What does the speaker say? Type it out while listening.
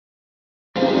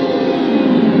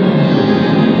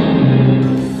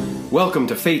Welcome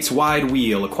to Fate's Wide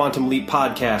Wheel, a Quantum Leap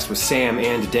podcast with Sam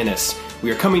and Dennis.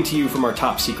 We are coming to you from our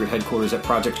top secret headquarters at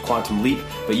Project Quantum Leap,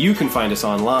 but you can find us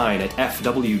online at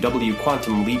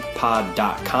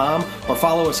fwwquantumleappod.com or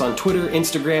follow us on Twitter,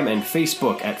 Instagram, and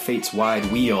Facebook at Fate's Wide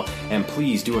Wheel. And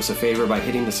please do us a favor by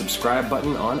hitting the subscribe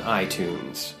button on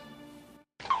iTunes.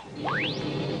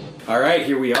 All right,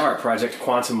 here we are, Project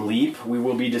Quantum Leap. We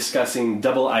will be discussing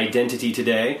Double Identity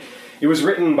today. It was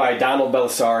written by Donald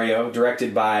Bellisario,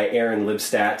 directed by Aaron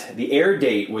Libstat. The air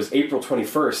date was April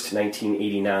 21st,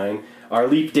 1989. Our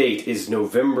leap date is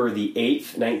November the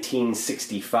 8th,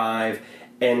 1965.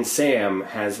 And Sam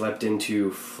has leapt into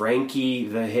Frankie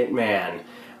the Hitman.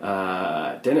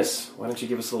 Dennis, why don't you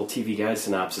give us a little TV Guide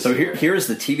synopsis? So here's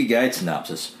the TV Guide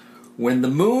synopsis. When the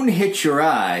moon hits your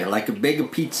eye like a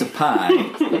big pizza pie,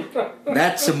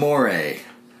 that's amore.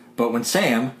 But when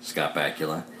Sam, Scott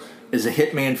Bakula, is a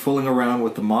hitman fooling around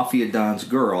with the Mafia Don's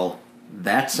girl,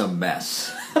 that's a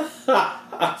mess.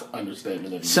 That's an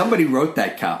understatement. Somebody wrote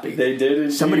that copy. They did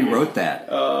indeed. Somebody wrote that.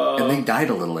 And they died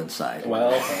a little inside.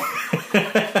 Well,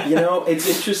 you know, it's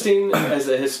interesting as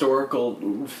a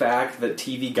historical fact that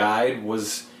TV Guide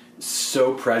was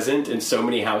so present in so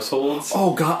many households.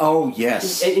 Oh, God. Oh,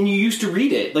 yes. And you used to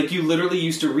read it. Like, you literally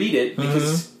used to read it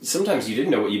because sometimes you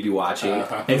didn't know what you'd be watching.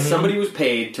 And somebody was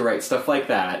paid to write stuff like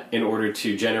that in order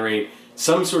to generate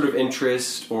some sort of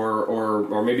interest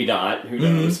or maybe not. Who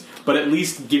knows? But at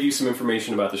least give you some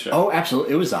information about the show. Oh,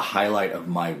 absolutely. It was a highlight of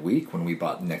my week when we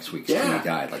bought next week's TV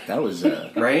Guide. Like, that was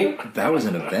right? That was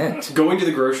an event. Going to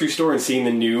the grocery store and seeing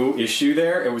the new issue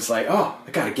there, it was like, oh,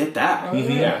 I gotta get that.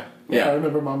 Yeah, I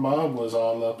remember my mom was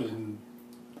all up in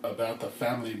about the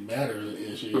Family Matters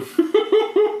issue.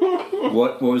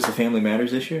 What was the Family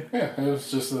Matters issue? Yeah, it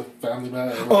was just the Family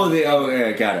Matters.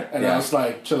 Yeah, got it. And I was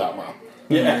like, chill out, Mom.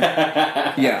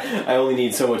 Yeah. I only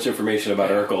need so much information about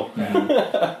Urkel.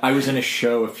 I was in a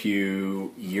show a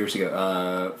few years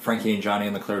ago, Frankie and Johnny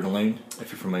and the Claire de Lune,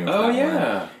 if you're familiar with that one.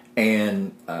 Yeah.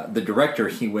 And the director,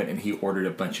 he went and he ordered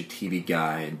a bunch of TV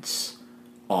guides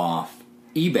off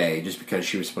eBay just because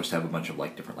she was supposed to have a bunch of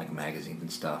like different like magazines and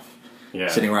stuff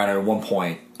sitting around. And at one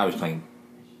point, I was playing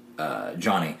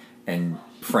Johnny, and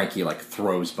Frankie like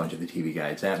throws a bunch of the TV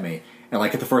guides at me. And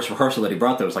like at the first rehearsal that he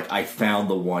brought, there was like I found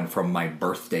the one from my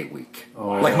birthday week,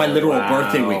 like my literal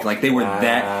birthday week. Like they were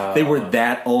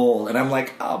that old, and I'm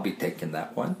like, I'll be taking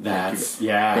that one.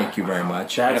 Thank you very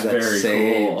much. That's I have that very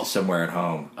saved cool. somewhere at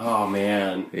home. Oh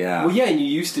man, yeah. Well, yeah, and you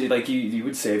used to like you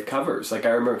would save covers. Like I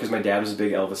remember because my dad was a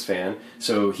big Elvis fan,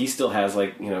 so he still has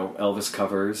like Elvis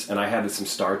covers, and I had some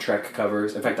Star Trek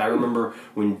covers. In fact, I remember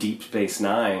when Deep Space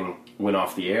Nine went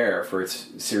off the air for its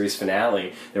series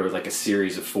finale, there was like a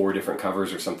series of 4 different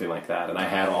covers or something like that, and I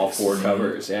had all 4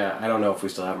 covers. Yeah, I don't know if we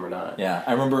still have them or not. Yeah,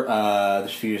 I remember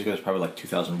this a few years ago, it was probably like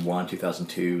 2001,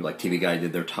 2002, like TV Guide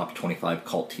did their top 25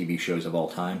 cult TV shows of all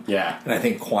time. Yeah. And I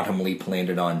think Quantum Leap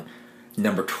landed on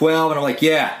number 12, and I'm like,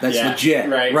 that's legit.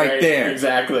 Right there.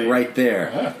 Exactly. Right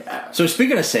there. So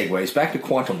speaking of segues, back to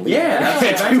Quantum Leap. Yeah,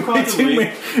 back to Quantum Leap.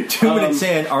 2 minutes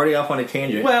in, already off on a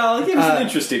tangent. Well, it was an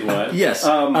interesting one. Yes.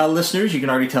 Listeners, you can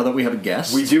already tell that we have a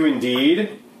guest. We do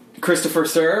indeed. Christopher,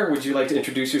 sir, would you like to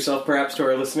introduce yourself perhaps to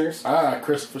our listeners?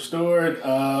 Christopher Stewart.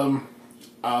 I'm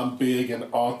big in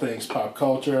all things pop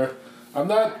culture. I'm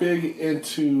not big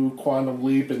into Quantum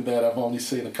Leap in that I've only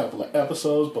seen a couple of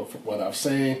episodes, but from what I've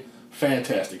seen,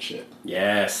 fantastic shit.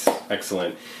 Yes,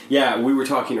 excellent. Yeah, we were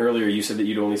talking earlier. You said that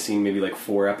you'd only seen maybe like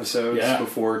 4 episodes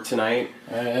before tonight.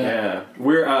 Yeah,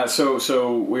 we're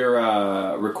so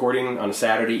we're recording on a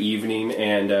Saturday evening,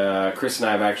 and Chris and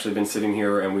I have actually been sitting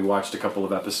here, and we watched a couple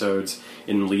of episodes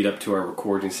in lead up to our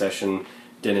recording session.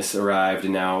 Dennis arrived,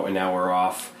 and now we're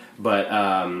off. But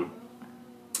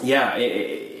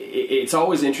it's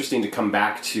always interesting to come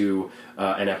back to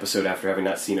an episode after having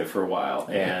not seen it for a while,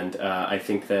 and I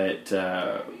think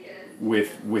that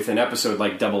with an episode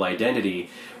like Double Identity,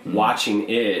 watching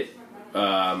it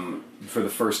for the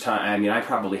first time, I mean, I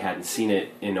probably hadn't seen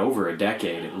it in over a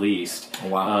decade at least.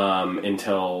 Wow!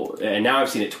 And now I've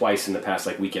seen it twice in the past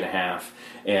like week and a half,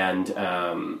 and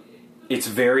it's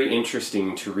very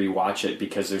interesting to rewatch it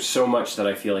because there's so much that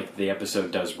I feel like the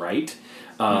episode does right.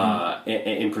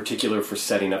 In particular for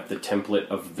setting up the template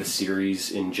of the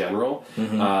series in general.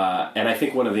 And I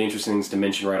think one of the interesting things to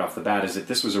mention right off the bat is that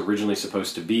this was originally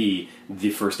supposed to be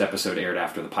the first episode aired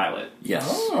after the pilot. Yes.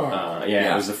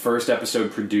 It was the first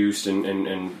episode produced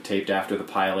and taped after the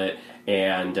pilot,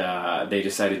 and they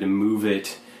decided to move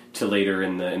it to later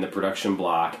in the production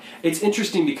block. It's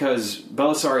interesting because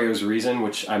Belisario's reason,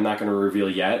 which I'm not going to reveal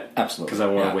yet, absolutely, because I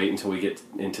want to wait until we get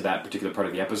into that particular part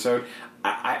of the episode.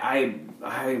 I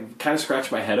kind of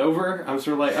scratched my head over. I'm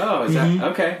sort of like, oh, is that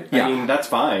okay? Yeah. I mean, that's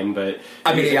fine, but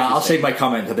I'll save my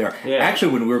comment to there. Yeah.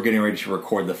 Actually, when we were getting ready to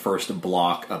record the first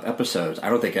block of episodes, I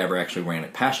don't think I ever actually ran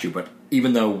it past you, but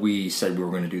even though we said we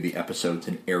were going to do the episodes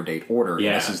in air date order, and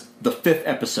this is the 5th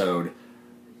episode,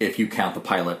 if you count the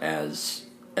pilot as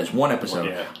one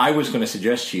episode, I was going to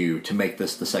suggest to you to make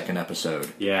this the 2nd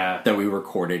episode that we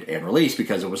recorded and released,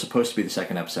 because it was supposed to be the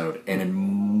 2nd episode, and in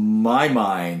my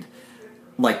mind,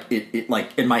 like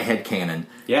in my head canon,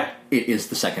 it is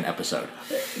the 2nd episode.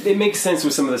 It makes sense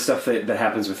with some of the stuff that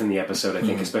happens within the episode, I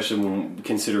think, especially when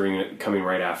considering it coming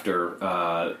right after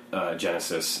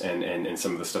Genesis and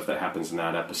some of the stuff that happens in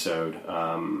that episode.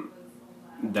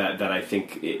 That I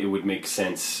think it would make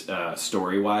sense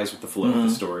story-wise with the flow of the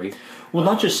story. Well,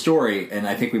 not just story, and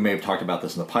I think we may have talked about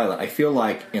this in the pilot. I feel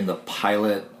like in the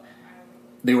pilot,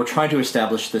 they were trying to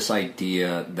establish this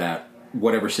idea that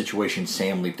whatever situation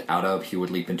Sam leaped out of, he would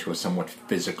leap into a somewhat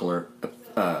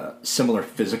similar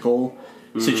physical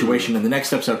situation in the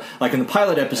next episode. Like in the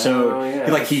pilot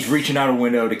episode, he's reaching out a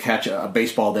window to catch a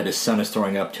baseball that his son is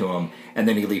throwing up to him, and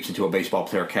then he leaps into a baseball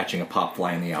player catching a pop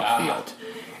fly in the outfield.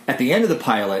 At the end of the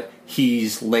pilot,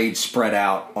 he's laid spread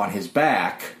out on his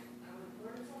back,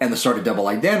 and the start of Double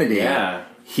Identity,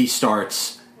 he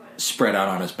starts spread out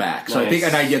on his back. So I think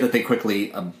an idea that they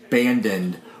quickly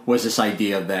abandoned was this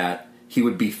idea that he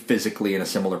would be physically in a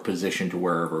similar position to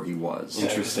wherever he was.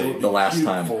 Interesting. The the last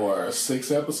time. For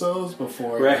 6 episodes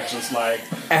before it's just like...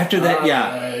 After that,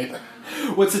 right.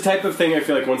 What's the type of thing I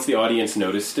feel like once the audience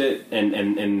noticed it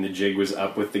and the jig was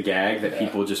up with the gag that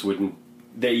people just wouldn't...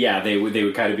 They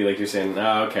would kind of be like you're saying,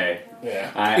 oh, okay.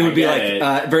 Yeah. It would be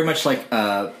like, very much like,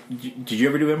 did you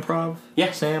ever do improv?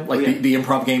 Yeah. Sam? Like the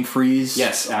improv game Freeze?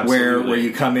 Yes, absolutely. Where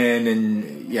you come in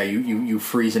and, you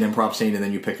freeze an improv scene and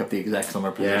then you pick up the exact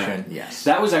similar position. Yeah. Yes.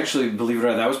 That was actually, believe it or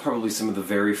not, that was probably some of the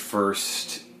very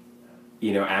first,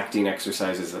 acting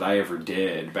exercises that I ever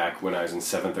did back when I was in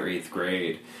 7th or 8th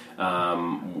grade.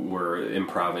 Were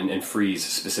improv and Freeze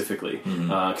specifically,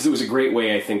 because it was a great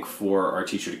way, I think, for our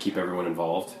teacher to keep everyone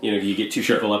involved. You get 2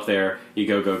 people up there, you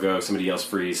go, somebody else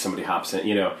freeze, somebody hops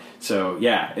in, So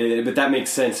but that makes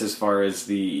sense as far as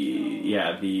the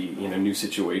new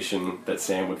situation that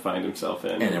Sam would find himself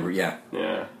in.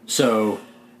 And So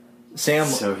Sam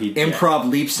he improv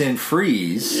leaps in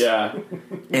Freeze,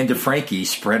 into Frankie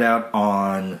spread out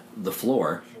on the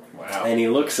floor. Wow. And he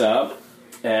looks up.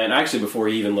 And actually, before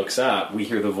he even looks up, we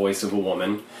hear the voice of a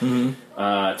woman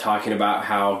talking about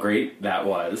how great that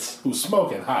was. Who's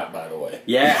smoking hot, by the way.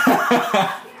 Yeah.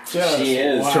 She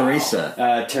is. Wow.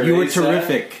 Teresa. You were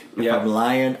terrific. If I'm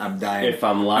lying, I'm dying. If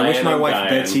I'm lying, I wish my I'm wife dying.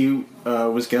 Betsy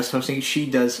was guest hosting. She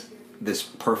does this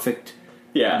perfect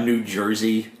New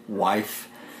Jersey wife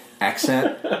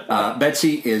accent.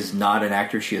 Betsy is not an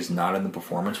actor. She is not in the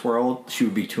performance world. She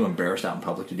would be too embarrassed out in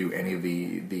public to do any of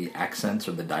the accents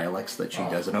or the dialects that she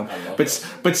does at home.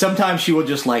 But sometimes she will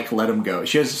just let them go.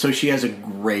 She has a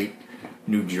great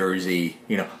New Jersey,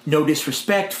 no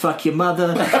disrespect, fuck your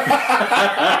mother.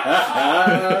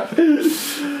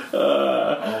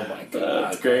 Oh my god,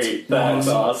 that's great. That's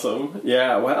awesome.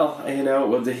 Yeah, well,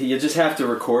 you just have to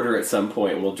record her at some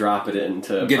point, and we'll drop it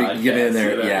into get in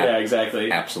there. Yeah,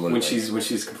 exactly. Absolutely. When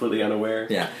she's completely unaware.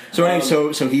 Yeah. So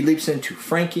anyway, so he leaps into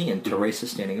Frankie, and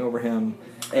Teresa's standing over him.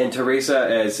 And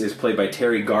Teresa is played by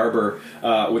Terry Garber,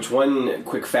 which one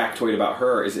quick factoid about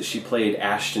her is that she played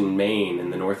Ashton Maine in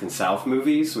the North and South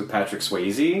movies with Patrick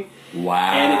Swayze.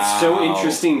 Wow. And it's so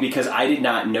interesting because I did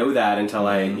not know that until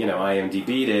I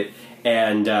IMDb'd it.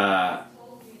 And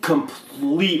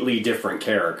completely different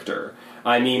character.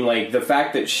 I mean, like, the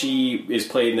fact that she is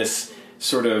playing this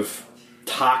sort of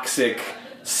toxic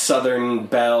Southern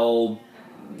belle,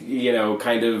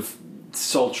 kind of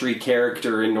sultry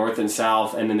character in North and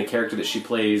South, and then the character that she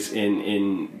plays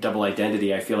in Double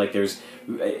Identity, I feel like there's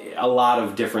a lot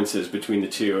of differences between the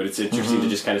two, and it's interesting to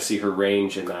just kind of see her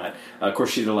range in that. Of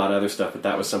course, she did a lot of other stuff, but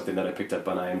that was something that I picked up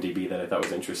on IMDb that I thought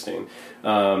was interesting.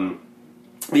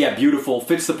 Yeah, beautiful,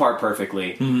 fits the part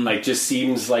perfectly. Like, just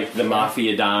seems like the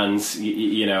Mafia Don's,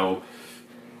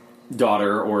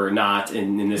 daughter, or not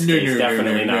in this case,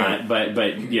 definitely not. But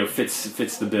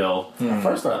fits the bill. At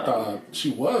first, I thought she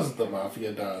was the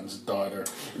Mafia Don's daughter,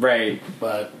 right?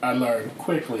 But I learned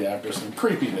quickly after some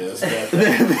creepiness that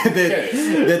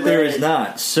that there is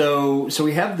not. So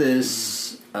we have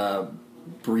this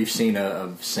brief scene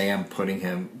of Sam pulling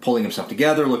himself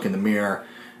together, look in the mirror,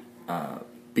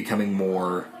 becoming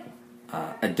more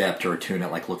adept or attuned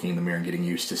at like looking in the mirror and getting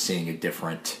used to seeing a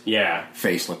different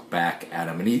face look back at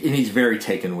him, and he's very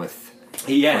taken with.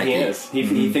 He is.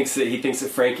 He thinks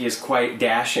that Frankie is quite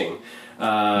dashing.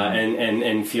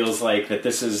 And feels like that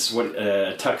this is what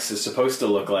a tux is supposed to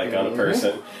look like on a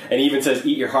person. And he even says,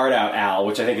 "Eat your heart out, Al,"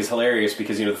 which I think is hilarious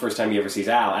because, the first time he ever sees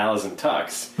Al is in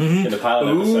tux in the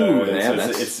pilot episode. And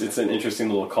so it's an interesting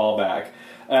little callback.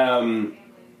 And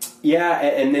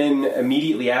then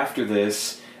immediately after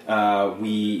this,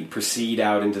 we proceed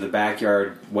out into the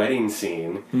backyard wedding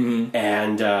scene,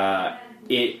 and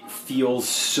it feels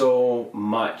so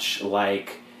much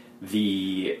like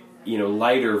the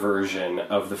lighter version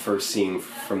of the first scene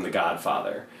from The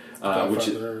Godfather, which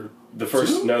is the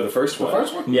first. Two? No, the first one. The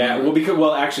first one? Yeah.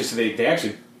 Well, actually, so they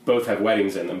actually both have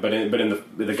weddings in them, but in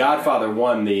the Godfather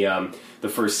one, the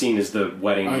first scene is the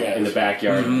wedding in the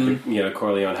backyard, the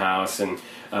Corleone house, and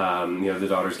the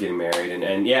daughter's getting married,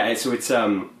 and so it's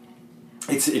an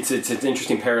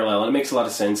interesting parallel, and it makes a lot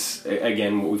of sense.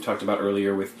 Again, what we've talked about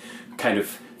earlier with kind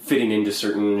of fitting into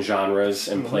certain genres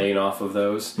and playing off of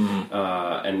those,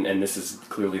 and this is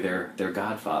clearly their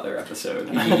Godfather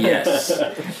episode. Yes,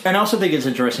 and I also think it's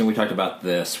interesting. We talked about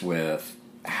this with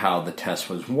how the test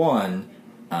was won.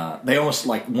 They almost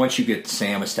like once you get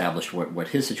Sam established what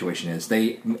his situation is,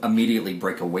 they immediately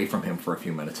break away from him for a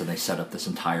few minutes and they set up this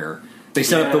entire. They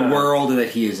set up the world that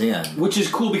he is in, which is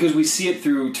cool because we see it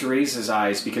through Teresa's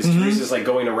eyes. Because Teresa's like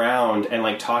going around and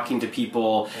like talking to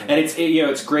people, and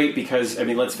it's great because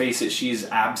let's face it, she's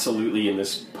absolutely in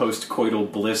this post-coital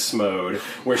bliss mode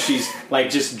where she's like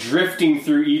just drifting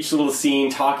through each little scene,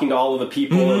 talking to all of the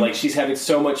people, and like she's having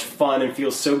so much fun and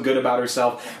feels so good about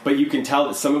herself. But you can tell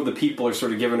that some of the people are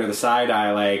sort of giving her the side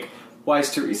eye, like, why is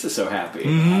Teresa so happy?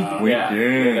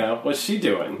 What's she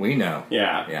doing? We know.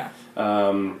 Yeah.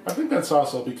 I think that's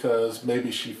also because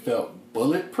maybe she felt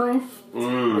bulletproof.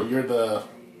 You're the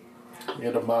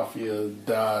Mafia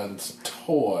Don's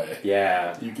toy.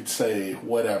 Yeah. You could say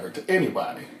whatever to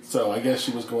anybody. So I guess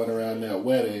she was going around that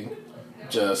wedding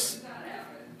just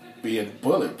being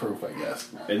bulletproof, I guess.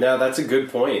 No, that's a good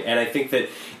point. And I think that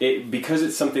because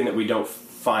it's something that we don't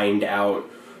find out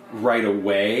right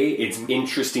away, it's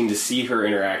interesting to see her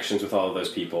interactions with all of those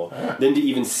people. Then to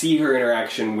even see her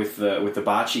interaction with the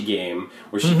bocce game,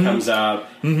 where she comes up,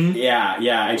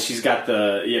 and she's got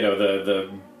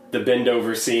the bend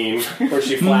over scene where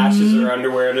she flashes her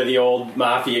underwear to the old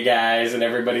mafia guys, and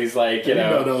everybody's like,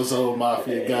 those old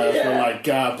mafia guys were like,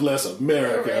 God bless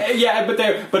America. Yeah,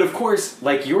 but of course,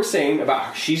 like you're saying about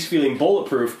how she's feeling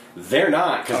bulletproof, they're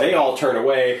not, because they all turn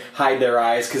away, hide their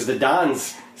eyes, because the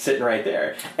Don's sitting right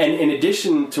there. And in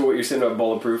addition to what you're saying about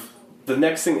bulletproof, the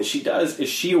next thing that she does is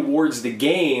she awards the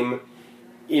game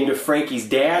into Frankie's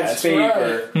dad's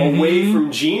favor away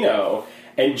from Gino.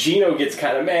 And Gino gets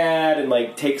kind of mad and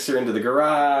like takes her into the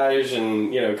garage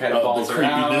and kind of balls her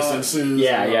out. Creepiness ensues.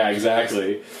 Yeah,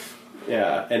 exactly.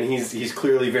 Yeah, and he's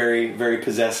clearly very, very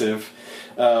possessive.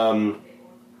 Michael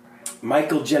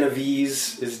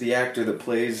Genovese is the actor that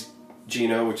plays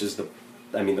Gino, which is the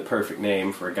perfect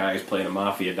name for a guy who's playing a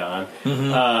mafia don,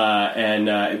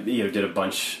 and did a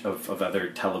bunch of other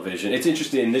television. It's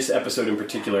interesting in this episode in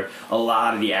particular. A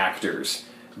lot of the actors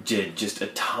did just a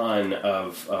ton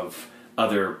of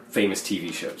other famous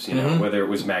TV shows. Whether it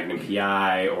was Magnum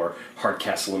PI or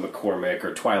Hardcastle and McCormick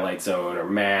or Twilight Zone or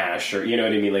MASH or what I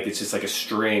mean. Like it's just like a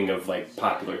string of like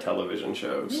popular television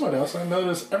shows. You know what else I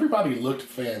noticed? Everybody looked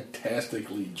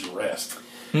fantastically dressed.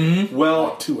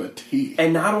 Well, to a T.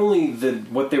 And not only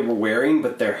what they were wearing,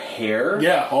 but their hair.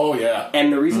 Yeah, oh yeah.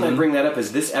 And the reason I bring that up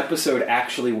is this episode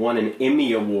actually won an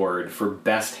Emmy Award for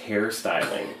Best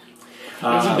Hairstyling.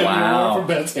 Wow. For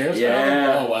Best Hairstyling?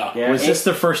 Yeah. Oh, wow. Yeah. Was this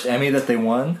the first Emmy that they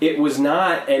won? It was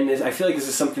not, and I feel like this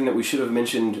is something that we should have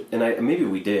mentioned, and maybe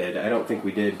we did. I don't think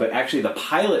we did. But actually, the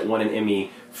pilot won an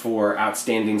Emmy for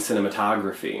Outstanding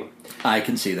Cinematography. I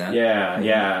can see that.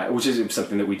 Yeah, which is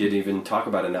something that we didn't even talk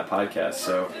about in that podcast.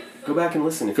 So go back and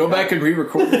listen. Go back and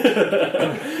re-record.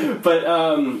 But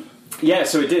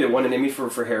so it did. It won an Emmy for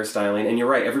hairstyling, and you're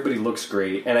right. Everybody looks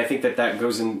great, and I think that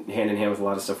goes hand in hand with a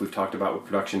lot of stuff we've talked about with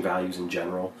production values in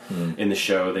general in the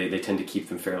show. They tend to keep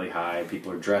them fairly high.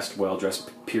 People are dressed well, dressed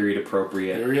period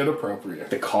appropriate.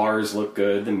 The cars look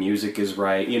good. The music is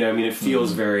right. It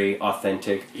feels very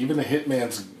authentic. Even the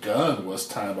hitman's gun was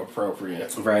time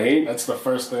appropriate. Right. That's the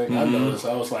first thing I noticed.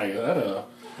 I was like, is that a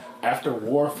after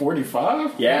war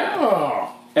 45? Yeah.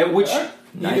 Oh. And which.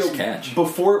 Nice catch.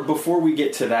 Before we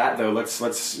get to that, though,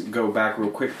 let's go back real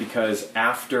quick because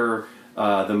after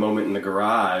the moment in the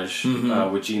garage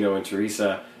with Gino and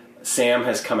Teresa, Sam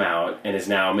has come out and is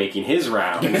now making his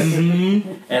rounds and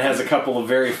has a couple of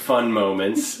very fun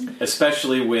moments,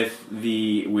 especially with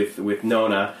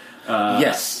Nona.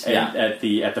 Yes, at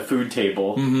the food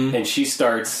table, and she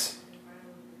starts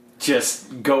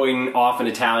just going off in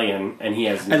Italian, and he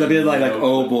has. And they'll be like,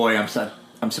 "Oh boy, I'm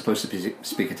supposed to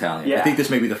speak Italian." Yeah. I think this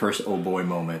may be the first "oh boy"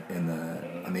 moment in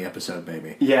the episode,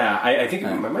 maybe. Yeah, I think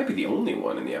it might be the only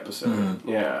one in the episode.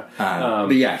 Yeah,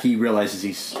 but yeah, he realizes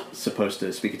he's supposed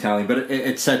to speak Italian, but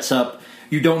it sets up.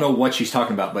 You don't know what she's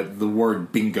talking about, but the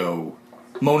word bingo.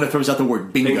 Mona throws out the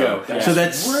word bingo. So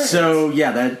that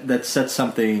sets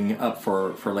something up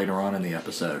for later on in the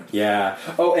episode. Yeah.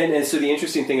 Oh, and so the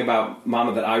interesting thing about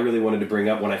Mama that I really wanted to bring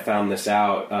up when I found this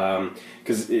out,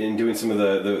 because in doing some of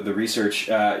the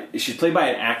research, she's played by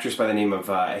an actress by the name of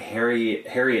Harriet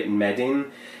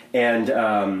Medin, and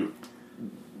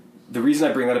the reason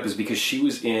I bring that up is because she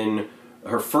was in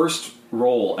her first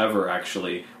role ever,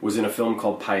 actually, was in a film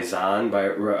called Paisan by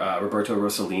Roberto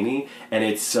Rossellini, and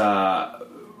it's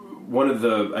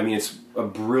it's a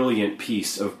brilliant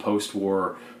piece of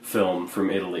post-war film from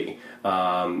Italy,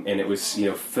 and it was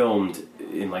filmed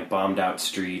in like bombed out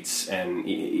streets, and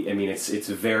I mean it's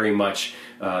very much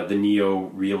the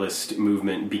neo-realist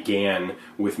movement began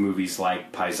with movies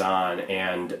like Paisan,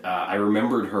 and I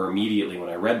remembered her immediately when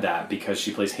I read that because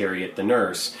she plays Harriet the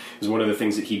nurse. It was one of the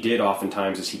things that he did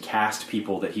oftentimes is he cast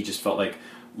people that he just felt like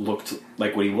looked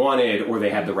like what he wanted, or they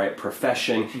had the right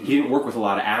profession. He didn't work with a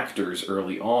lot of actors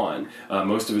early on.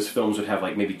 Most of his films would have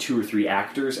like maybe 2 or 3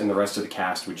 actors, and the rest of the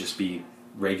cast would just be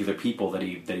regular people that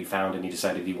he found, and he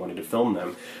decided he wanted to film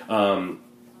them.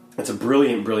 It's a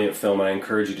brilliant film, and I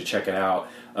encourage you to check it out.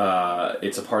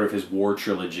 It's a part of his War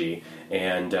trilogy,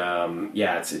 and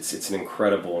it's an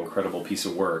incredible piece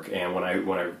of work. And when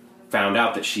I found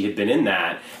out that she had been in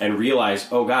that and realized,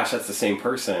 oh gosh, that's the same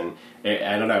person.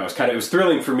 I don't know. It was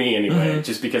thrilling for me anyway,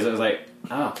 just because I was like,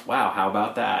 oh wow, how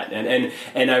about that?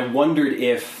 And I wondered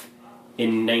if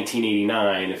in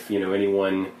 1989, if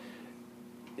anyone,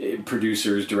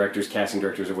 producers, directors, casting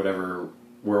directors, or whatever,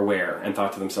 were aware and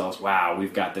thought to themselves, wow,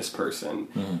 we've got this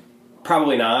person.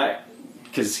 Probably not,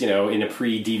 because in a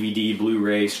pre-DVD,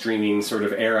 Blu-ray streaming sort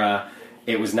of era,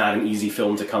 it was not an easy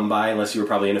film to come by unless you were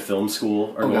probably in a film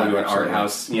school or going to an art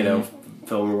house,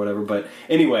 film or whatever. But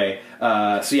anyway,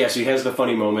 so he has the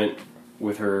funny moment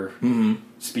with her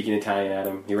speaking Italian at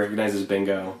him. He recognizes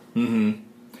bingo.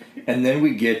 And then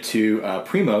we get to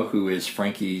Primo, who is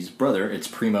Frankie's brother. It's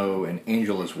Primo and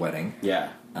Angela's wedding.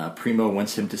 Yeah. Primo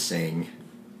wants him to sing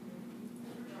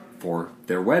for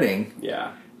their wedding.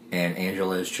 Yeah. And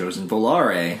Angela has chosen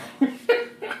Volare.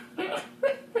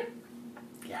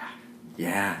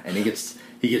 Yeah, and he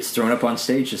gets thrown up on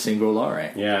stage to sing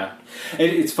Volare. Yeah.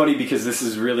 It's funny because this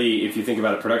is really, if you think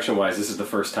about it production-wise, this is the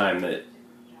first time that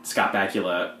Scott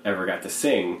Bakula ever got to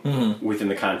sing within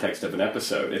the context of an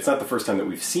episode. It's not the first time that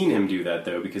we've seen him do that,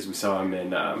 though, because we saw him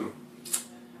in...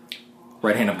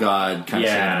 Right Hand of God, kind of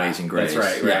singing Amazing Grace.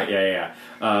 That's right, yeah.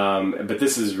 But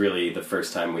this is really the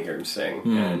first time we hear him sing.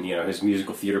 And, his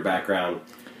musical theater background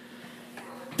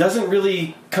doesn't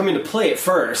really come into play at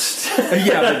first.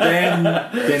 Yeah, but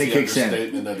then it kicks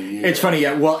in. It's funny,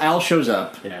 yeah. Well, Al shows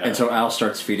up, and so Al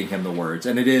starts feeding him the words.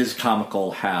 And it is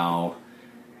comical how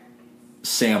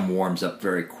Sam warms up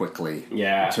very quickly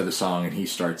to the song, and he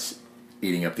starts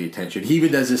eating up the attention. He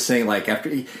even does this thing, like, after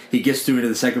he gets through into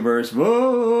the second verse,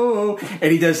 whoa,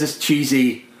 and he does this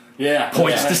cheesy...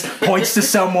 points to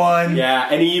someone. Yeah,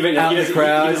 and he does, he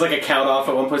does like a count off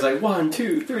at one point. It's like 1,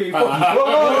 2, 3, 4.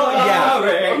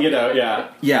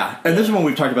 Yeah. And this is when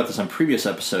we've talked about this on previous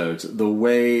episodes. The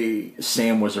way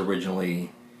Sam was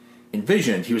originally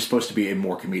envisioned, he was supposed to be a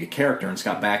more comedic character, and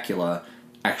Scott Bakula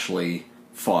actually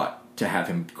fought to have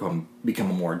him become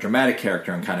a more dramatic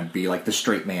character and kind of be like the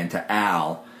straight man to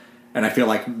Al. And I feel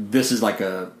like this is like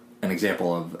an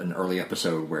example of an early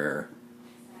episode where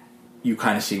you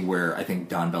kind of see where I think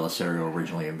Don Bellisario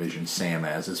originally envisioned Sam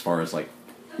as far as like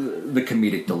the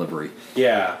comedic delivery.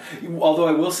 Yeah. Although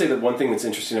I will say that one thing that's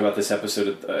interesting about this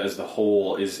episode as the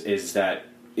whole is that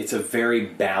it's a very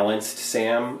balanced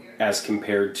Sam as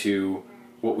compared to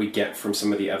what we get from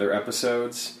some of the other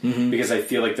episodes. Because I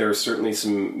feel like there are certainly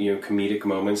some comedic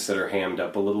moments that are hammed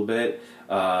up a little bit,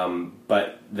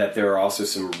 but that there are also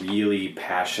some really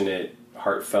passionate,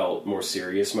 heartfelt, more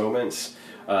serious moments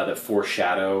that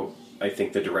foreshadow, I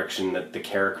think, the direction that the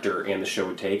character and the show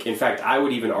would take. In fact, I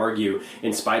would even argue,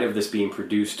 in spite of this being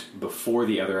produced before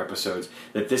the other episodes,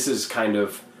 that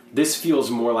this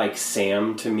feels more like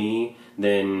Sam to me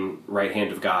than Right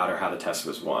Hand of God or How the Test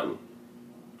Was Won.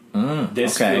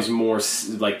 This feels more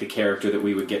like the character that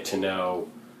we would get to know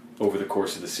over the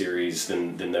course of the series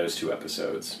than those 2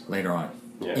 episodes. Later on.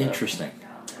 Yeah. Interesting.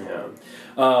 Yeah.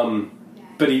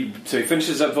 But he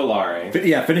finishes up Volare.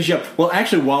 Finish up. Well,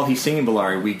 actually, while he's singing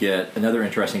Volare, we get another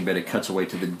interesting bit. It cuts away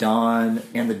to the Don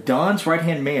and the Don's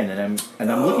right-hand man.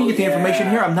 And I'm looking at the information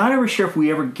here. I'm not ever sure if we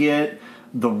ever get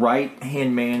the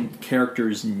right-hand man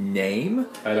character's name.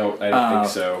 I don't think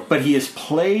so. But he is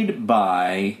played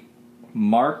by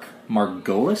Mark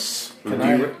Margolis.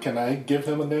 Can I give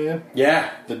him a name? Yeah.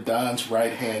 The Don's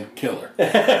right-hand killer.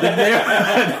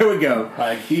 there we go.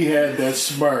 Like, he had that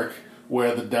smirk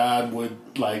where the Don would,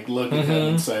 like, look at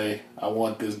him and say, I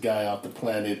want this guy off the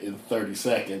planet in 30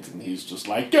 seconds. And he's just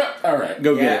like, yeah, all right.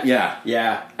 Go get it. Yeah.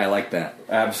 Yeah. I like that.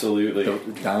 Absolutely. The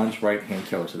Don's right-hand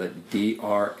killer. So that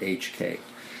DRHK.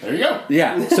 There you go.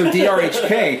 Yeah. So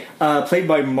DRHK, played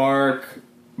by Mark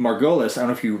Margolis. I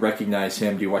don't know if you recognize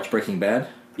him. Do you watch Breaking Bad?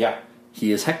 Yeah.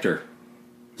 He is Hector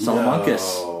Salamanca.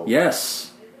 No.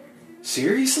 Yes.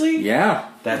 Seriously? Yeah.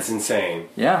 That's insane.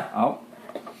 Yeah.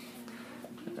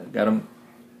 Got him.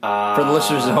 For the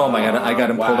listeners at home, I got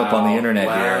him pulled up on the internet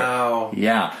wow. here.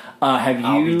 Yeah.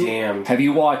 I'll be damned. Have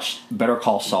you watched Better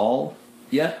Call Saul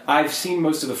yet? I've seen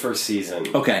most of the first season.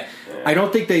 Okay. Yeah. I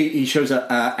don't think he shows up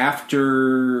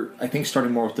after, I think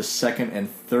starting more with the second and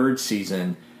third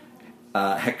season,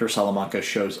 Hector Salamanca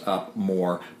shows up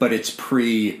more, but it's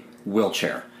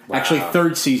pre-wheelchair. Wow. Actually,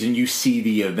 third season, you see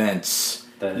the events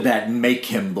that make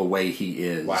him the way he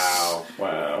is. Wow.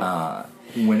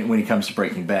 When he comes to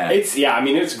Breaking Bad.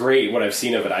 It's great what I've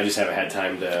seen of it. I just haven't had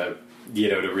time to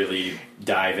really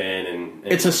dive in and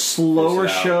it's a slower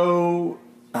show.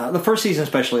 The first season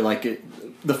especially,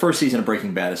 the first season of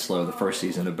Breaking Bad is slow. The first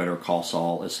season of Better Call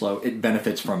Saul is slow. It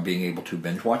benefits from being able to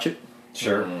binge watch it.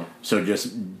 Sure. So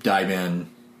just dive in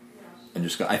and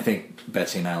just go. I think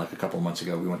Betsy and I, a couple of months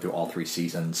ago, we went through all 3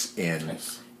 seasons in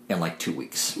 2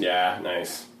 weeks. Yeah,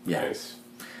 nice. Yeah. Nice.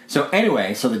 So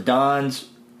anyway, the Don's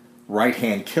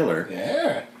right-hand killer.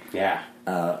 Yeah.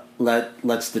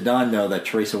 Lets the Don know that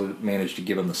Teresa managed to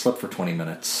give him the slip for 20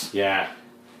 minutes. Yeah.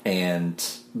 And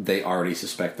they already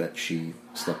suspect that she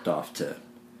slipped off to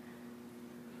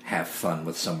have fun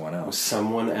with someone else.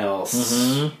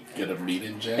 Mm-hmm. Get a meat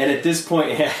injection. And at this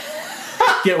point,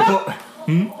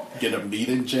 Get a meat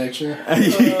injection.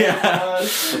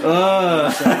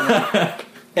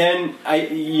 And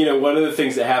one of the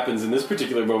things that happens in this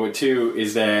particular moment too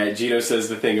is that Gino says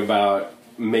the thing about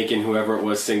making whoever it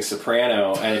was sing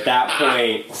soprano, and at that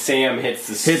point, Sam hits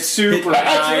super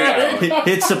high note.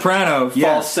 Hits soprano,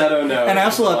 falsetto note. And I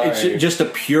also love it's just a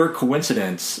pure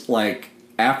coincidence.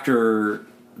 After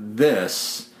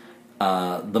this,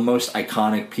 the most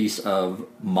iconic piece of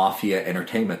mafia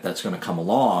entertainment that's going to come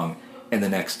along in the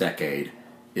next decade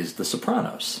is The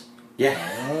Sopranos.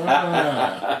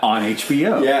 Yeah. On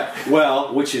HBO. Yeah.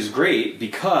 Well, which is great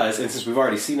because, and since we've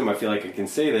already seen them, I feel like I can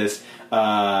say this.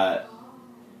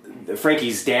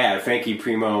 Frankie's dad, Frankie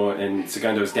Primo and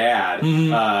Segundo's dad,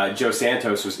 Joe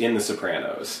Santos, was in The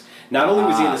Sopranos. Not only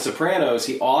was he in The Sopranos,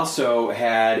 he also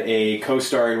had a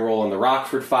co-starring role in The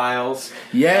Rockford Files.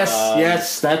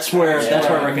 Yes, that's where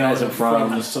I recognize him from.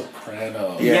 The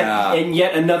Sopranos. Yeah. And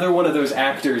yet another one of those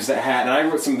actors that had, and I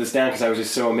wrote some of this down because I was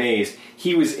just so amazed.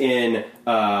 He was in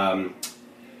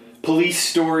Police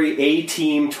Story,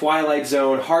 A-Team, Twilight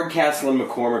Zone, Hardcastle and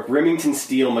McCormick, Remington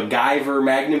Steele, MacGyver,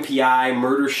 Magnum P.I.,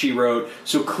 Murder, She Wrote.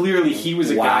 So clearly he was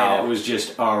a guy that was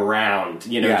just around,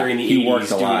 during the 80s,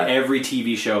 doing every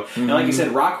TV show. Mm-hmm. And like I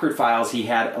said, Rockford Files, he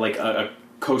had a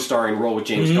co-starring role with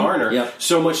James Garner. Yep.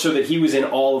 So much so that he was in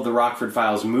all of the Rockford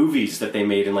Files movies that they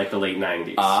made in the late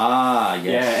 90s. Yes.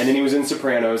 Yeah, and then he was in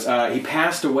Sopranos. He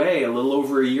passed away a little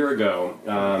over a year ago,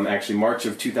 actually March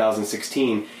of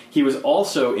 2016. He was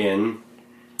also in,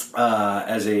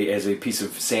 as a piece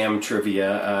of Sam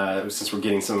trivia, since we're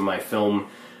getting some of my film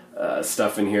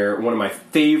stuff in here, one of my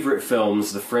favorite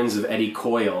films, The Friends of Eddie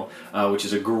Coyle, which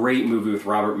is a great movie with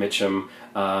Robert Mitchum.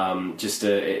 It's just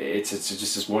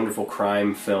this wonderful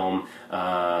crime film,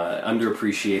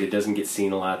 underappreciated, doesn't get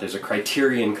seen a lot. There's a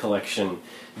Criterion Collection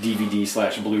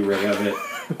DVD/Blu-ray of it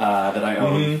that I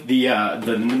own.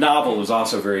 The novel was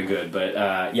also very good, but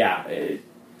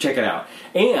check it out.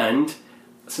 And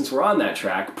since we're on that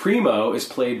track, Primo is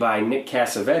played by Nick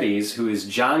Cassavetes, who is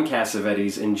John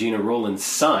Cassavetes and Gina Rowland's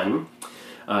son.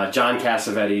 John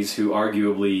Cassavetes, who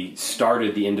arguably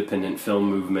started the independent film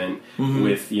movement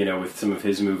with some of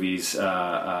his movies in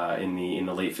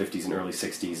the late 50s and early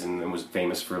 60s, and was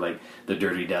famous for The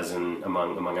Dirty Dozen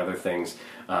among other things.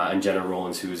 And Gina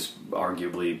Rowlands, who's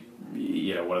arguably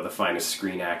one of the finest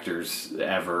screen actors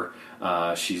ever.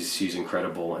 She's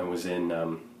incredible and was in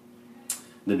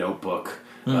The Notebook.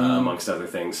 amongst other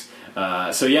things.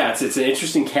 So yeah, it's an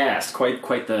interesting cast,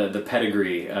 quite the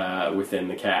pedigree within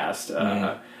the cast.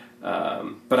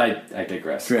 But I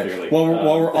digress. Clearly. While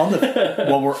we're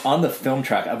on the film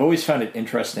track, I've always found it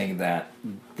interesting that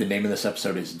the name of this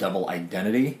episode is Double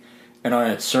Identity, and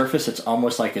on its surface, it's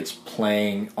almost like it's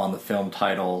playing on the film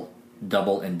title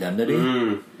Double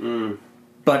Indemnity.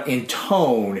 But in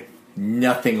tone,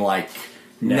 nothing like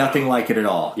it at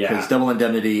all. Because Double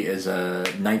Indemnity is a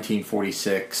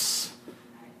 1946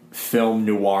 film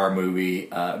noir movie.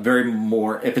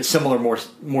 If it's similar,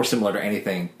 more similar to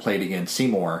anything, played against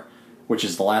Seymour, which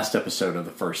is the last episode of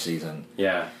the first season.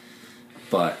 Yeah.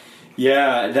 But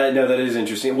that is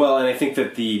interesting. Well, and I think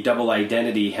that the double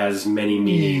identity has many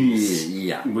meanings,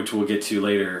 which we'll get to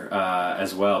later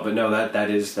as well. But no, that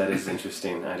is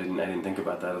interesting. I didn't think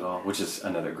about that at all. Which is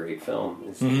another great film.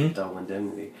 It's Double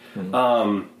Indemnity.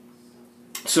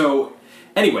 So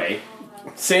anyway,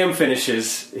 Sam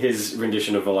finishes his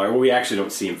rendition of Valar. Well, we actually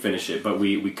don't see him finish it, but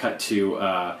we cut to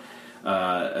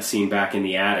a scene back in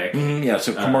the attic.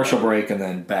 So commercial break and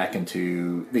then back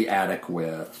into the attic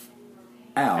with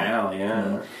Al.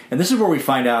 And this is where we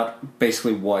find out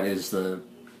basically what is at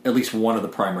least one of the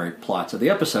primary plots of the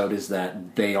episode is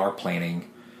that they are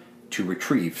planning to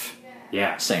retrieve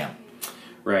Sam.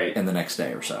 Right. In the next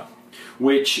day or so.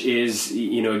 Which is,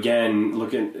 again,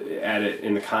 looking at it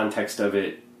in the context of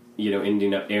it,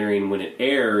 ending up airing when it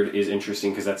aired is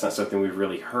interesting because that's not something we've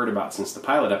really heard about since the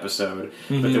pilot episode.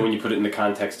 But then when you put it in the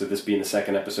context of this being the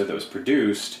second episode that was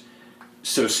produced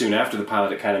so soon after the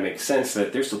pilot, it kind of makes sense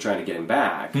that they're still trying to get him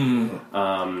back. And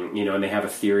they have a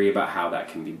theory about how that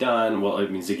can be done. Well, I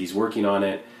mean, Ziggy's working on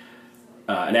it.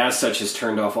 And as such has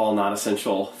turned off all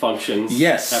non-essential functions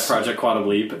at Project Quantum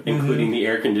Leap, including the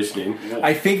air conditioning.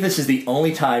 I think this is the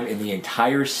only time in the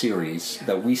entire series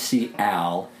that we see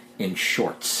Al in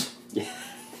shorts.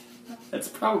 That's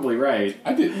probably right.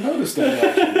 I didn't notice that,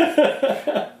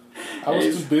 actually. I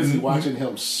was too busy watching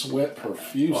him sweat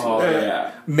profusely. Oh,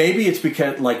 yeah. Maybe it's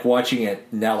because, watching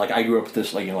it now, I grew up with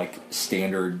this,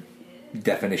 standard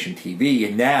definition TV,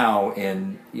 and now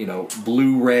in,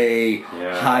 Blu-ray,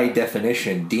 high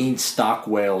definition, Dean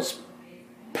Stockwell's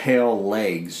pale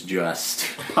legs just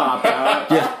pop out.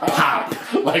 Just pop.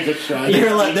 Like a shot.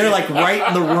 They're right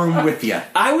in the room with you.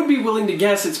 I would be willing to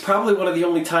guess it's probably one of the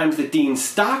only times that Dean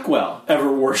Stockwell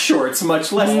ever wore shorts,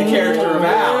 much less the character of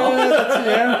Al.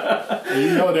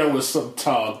 And there was some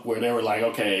talk where they were like,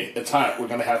 okay, it's hot, we're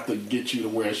going to have to get you to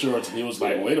wear shorts. And he was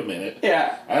like, wait a minute.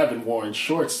 Yeah. I haven't worn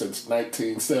shorts since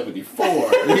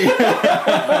 1974.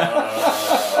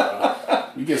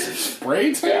 You get some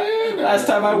spray tan? Last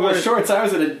time I wore shorts, I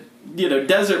was in a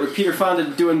desert with Peter Fonda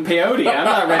doing peyote. I'm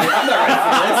not ready for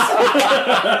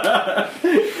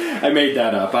this. I made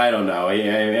that up. I don't know. I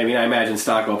mean, I imagine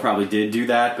Stockwell probably did do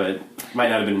that, but might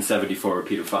not have been in '74 with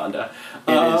Peter Fonda.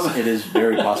 It is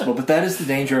very possible, but that is the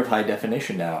danger of high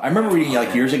definition now. I remember reading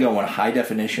years ago when high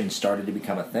definition started to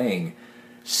become a thing,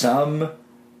 some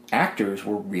actors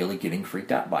were really getting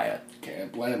freaked out by it.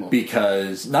 Can't blame them.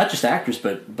 Because, not just actors,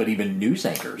 but even news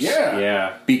anchors.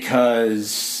 Yeah.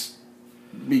 Because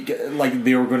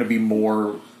they were going to be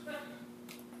more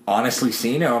honestly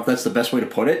seen. I don't know if that's the best way to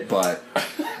put it, but...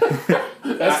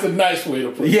 That's the nice way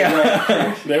to put it. Yeah.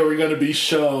 Right. They were going to be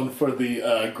shown for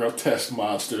the grotesque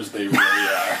monsters they really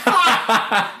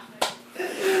are.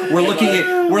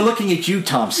 We're looking at you,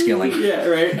 Tom Skilling. Yeah,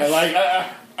 right.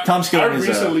 And Tom Skilling I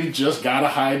recently just got a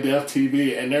high-def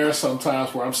TV, and there are some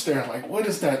times where I'm staring what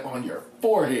is that on your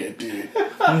forehead, dude?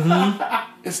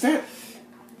 Is that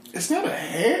a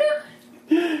hair?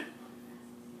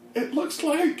 It looks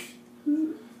like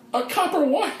a copper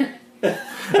wire.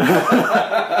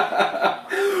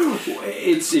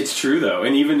 It's true though,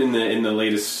 and even in the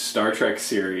latest Star Trek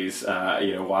series,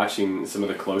 watching some of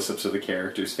the close-ups of the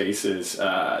characters' faces,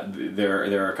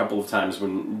 there are a couple of times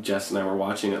when Jess and I were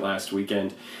watching it last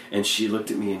weekend, and she looked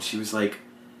at me and she was like,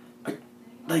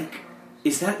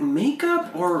 is that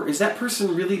makeup, or is that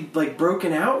person really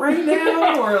broken out right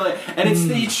now, or and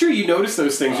it's true, you notice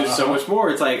those things just so much more.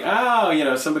 It's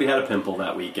somebody had a pimple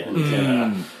that weekend.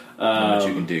 Not much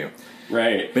you can do.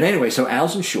 Right. But anyway, so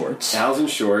Al's in shorts.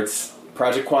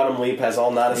 Project Quantum Leap has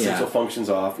all non-essential functions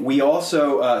off. We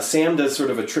also, Sam does sort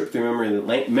of a trip through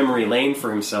memory lane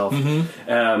for himself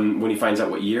when he finds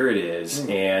out what year it is.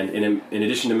 And in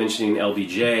addition to mentioning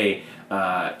LBJ,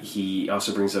 he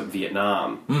also brings up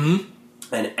Vietnam.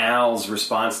 And Al's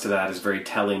response to that is very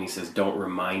telling. He says, "Don't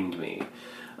remind me."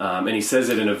 And he says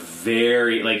it in a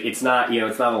very, like, it's not,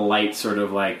 it's not a light sort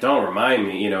of like, don't remind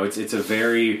me, it's a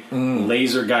very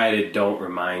laser guided, don't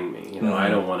remind me, I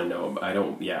don't want to know, I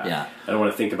don't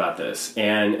want to think about this.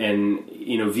 And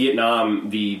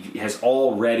Vietnam has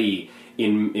already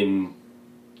in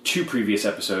 2 previous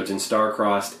episodes, in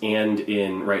Star-Crossed and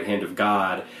in Right Hand of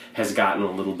God, has gotten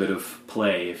a little bit of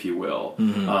play, if you will.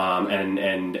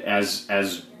 And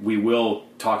as we will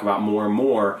talk about more and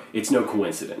more, it's no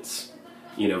coincidence.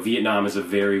 Vietnam is a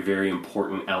very, very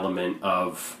important element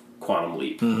of Quantum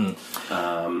Leap.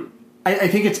 I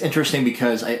think it's interesting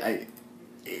because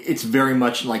it's very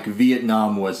much like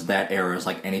Vietnam was that era. It's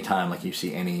like any time, like you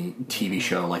see any TV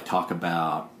show like talk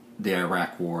about the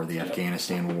Iraq War, the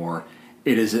Afghanistan War,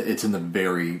 it's in the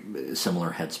very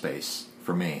similar headspace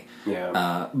for me.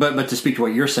 Yeah. But to speak to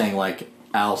what you're saying, like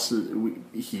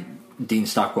Dean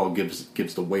Stockwell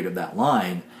gives the weight of that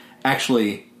line.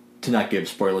 Actually, to not give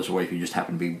spoilers away if you just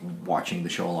happen to be watching the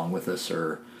show along with us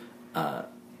or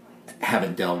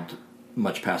haven't delved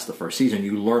much past the first season,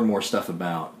 you learn more stuff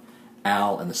about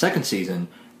Al in the second season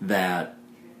that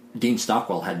Dean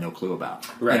Stockwell had no clue about.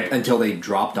 Right. Until they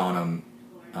dropped on him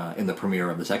in the premiere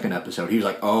of the second episode. He was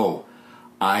like, oh,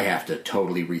 I have to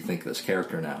totally rethink this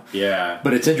character now. Yeah.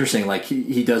 But it's interesting, like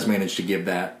he does manage to give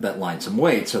that line some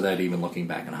weight so that even looking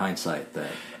back in hindsight that...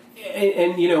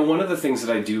 And one of the things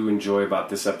that I do enjoy about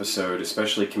this episode,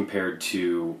 especially compared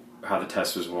to How the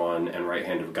Test Was Won and Right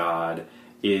Hand of God,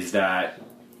 is that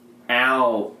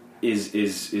Al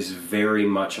is very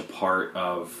much a part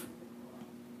of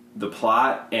the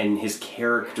plot, and his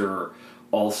character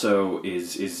also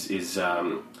is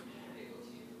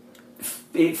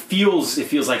it feels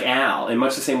like Al, in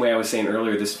much the same way I was saying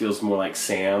earlier. This feels more like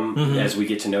Sam as we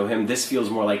get to know him. This feels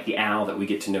more like the Al that we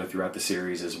get to know throughout the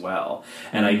series as well.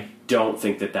 And I don't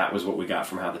think that was what we got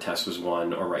from How the Test Was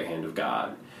Won or Right Hand of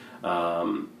God.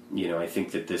 I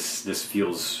think that this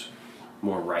feels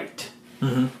more right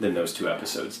than those 2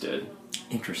 episodes did.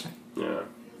 Interesting. Yeah.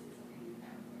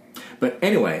 But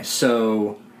anyway,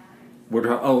 so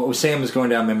Sam is going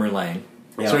down memory lane.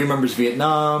 Yeah. So he remembers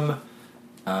Vietnam.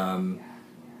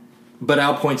 But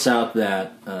Al points out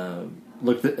that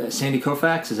Sandy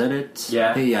Koufax, is that it?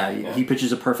 Yeah. He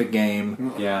pitches a perfect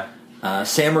game. Yeah.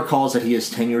 Sam recalls that he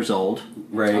is 10 years old,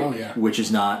 right? Oh, yeah. which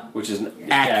is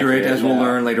accurate, as we'll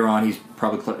learn later on. He's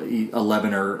probably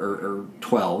 11 or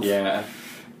 12. Yeah.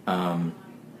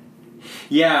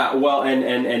 Yeah. Well,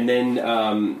 and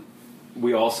then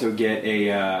we also get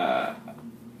a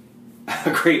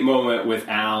great moment with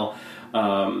Al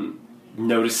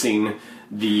noticing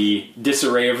the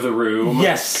disarray of the room.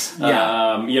 Yes.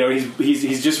 Yeah.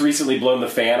 He's just recently blown the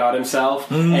fan on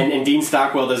himself, and Dean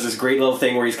Stockwell does this great little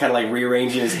thing where he's kind of like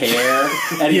rearranging his hair,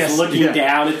 and he's looking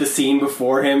down at the scene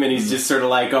before him, and he's just sort of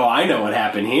like, "Oh, I know what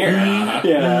happened here."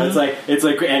 It's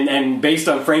like, and based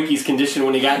on Frankie's condition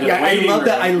when he got into the waiting room.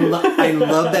 I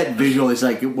love that visual. It's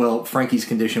like, well, Frankie's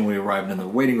condition when he arrived in the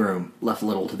waiting room left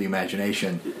little to the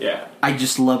imagination. Yeah. I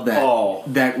just love that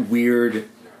that weird,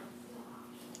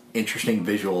 interesting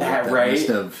visual.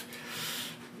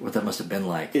 What that must have been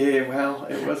like. Yeah, well,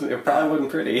 it wasn't. It probably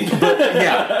wasn't pretty.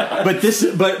 But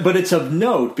it's of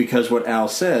note because what Al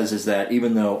says is that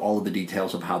even though all of the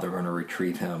details of how they're going to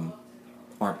retrieve him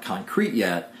aren't concrete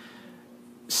yet,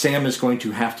 Sam is going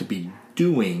to have to be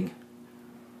doing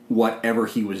whatever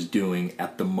he was doing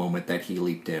at the moment that he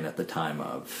leaped in at the time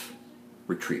of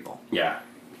retrieval. Yeah.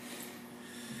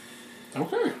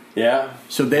 Okay. Yeah.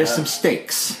 So there's some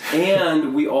stakes.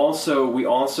 And we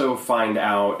also find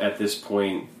out at this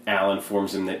point, Al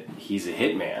informs him that he's a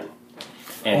hitman.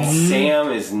 And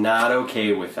Sam is not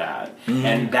okay with that.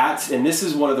 And this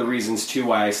is one of the reasons too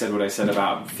why I said what I said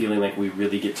about feeling like we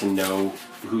really get to know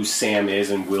who Sam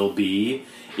is and will be,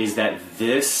 is that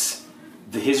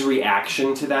his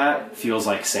reaction to that feels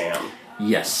like Sam.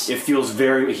 Yes. It feels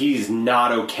he's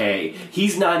not okay.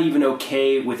 He's not even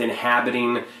okay with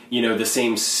inhabiting, the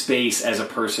same space as a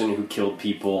person who killed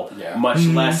people, much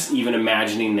less even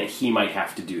imagining that he might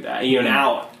have to do that. And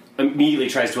Al immediately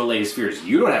tries to allay his fears.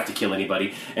 You don't have to kill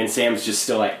anybody. And Sam's just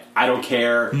still like, I don't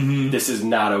care. This is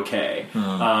not okay.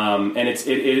 And it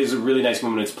is a really nice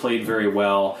moment. It's played very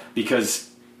well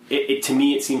because to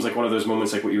me, it seems like one of those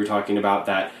moments like what you were talking about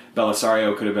that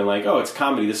Belisario could have been like, oh, it's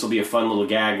comedy. This will be a fun little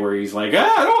gag where he's like,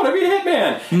 I don't want to be a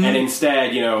hitman. And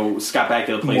instead, Scott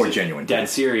Bakula plays more genuine, dead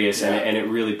serious, and it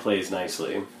really plays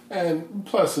nicely. And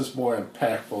plus, it's more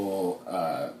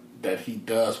impactful that he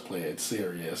does play it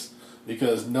serious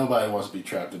because nobody wants to be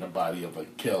trapped in the body of a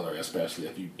killer, especially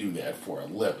if you do that for a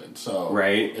living. So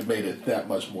it made it that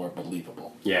much more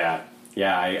believable. Yeah,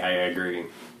 I agree.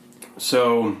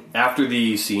 So after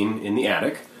the scene in the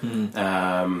attic,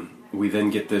 we then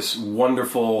get this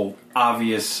wonderful,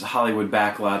 obvious Hollywood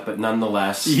backlot, but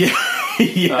nonetheless, Yes.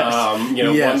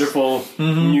 Yes. wonderful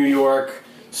New York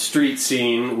street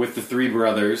scene with the three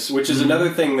brothers, which is another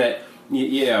thing that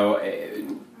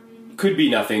could be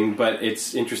nothing, but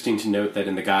it's interesting to note that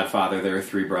in The Godfather there are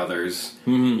three brothers.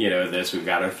 We've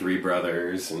got our three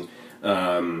brothers,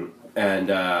 so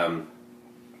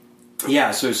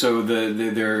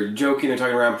they're joking and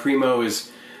talking around. Primo is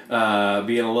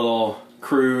being a little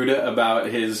crude about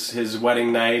his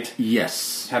wedding night.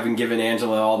 Yes. Having given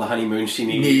Angela all the honeymoon she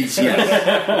needs.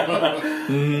 Yes.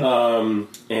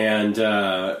 And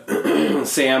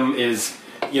Sam is,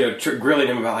 grilling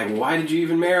him about, like, why did you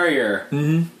even marry her?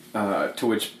 To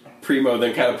which Primo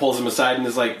then kind of pulls him aside and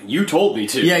is like, you told me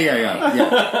to.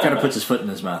 Yeah. Kind of puts his foot in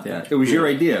his mouth, yeah. It was your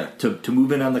idea to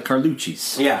move in on the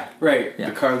Carlucci's. Yeah, right. Yeah.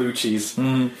 The Carlucci's.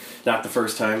 Not the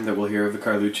first time that we'll hear of the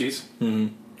Carlucci's.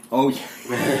 Oh,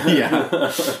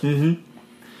 yeah.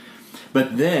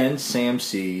 But then Sam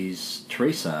sees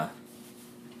Teresa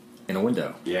in a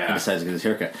window. Yeah. And decides to get his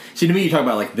haircut. See, to me, you talk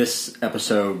about, like, this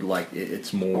episode, like,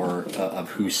 it's more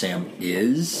of who Sam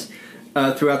is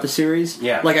throughout the series.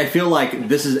 Yeah. Like, I feel like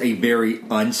this is a very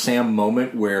un-Sam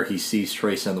moment where he sees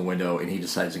Teresa in the window and he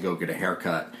decides to go get a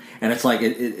haircut. And it's like,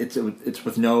 it's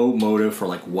with no motive for,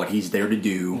 like, what he's there to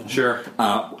do. Sure.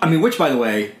 Which, by the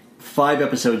way, 5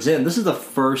 episodes in, this is the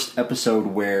first episode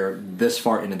where this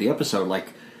far into the episode,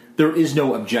 like, there is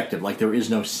no objective. Like, there is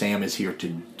no Sam is here to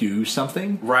do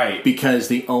something. Right. Because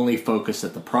the only focus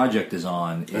that the project is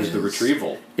on is the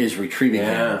retrieval. Is retrieving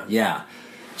him. Yeah.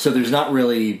 So there's not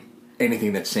really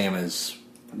anything that Sam is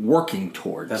working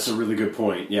towards. That's a really good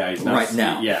point. Yeah, he's not... Right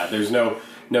now. Yeah, there's no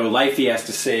life he has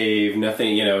to save,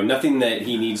 nothing that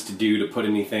he needs to do to put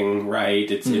anything right.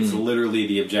 It's literally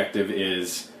the objective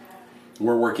is...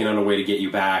 we're working on a way to get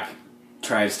you back.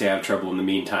 Try to stay out of trouble in the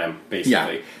meantime,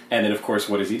 basically. Yeah. And then, of course,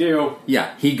 what does he do?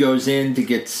 Yeah, he goes in to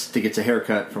gets a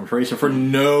haircut from Teresa for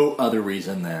no other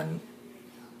reason than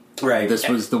right. This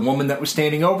was the woman that was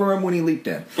standing over him when he leaped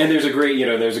in. And there's a great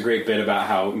bit about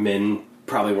how men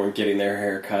probably weren't getting their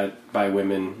hair cut by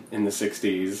women in the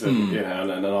 '60s, and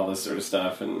and all this sort of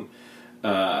stuff. And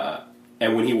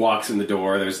when he walks in the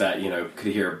door, there's that could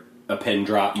you hear a pin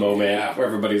drop moment where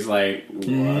everybody's like,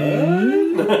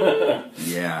 what?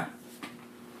 Yeah.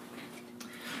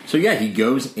 So yeah, he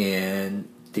goes in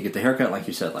to get the haircut, like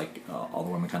you said, like all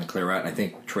the women kind of clear out, and I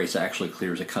think Teresa actually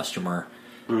clears a customer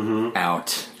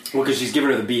out. Well, because she's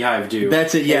giving her the beehive do.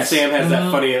 That's it, yes. And Sam has that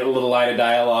funny little line of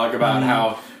dialogue about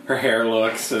how her hair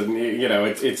looks, and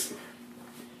it's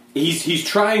he's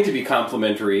trying to be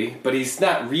complimentary, but he's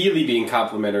not really being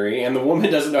complimentary, and the woman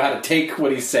doesn't know how to take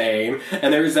what he's saying.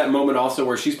 And there is that moment also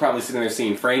where she's probably sitting there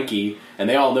seeing Frankie, and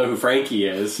they all know who Frankie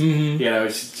is.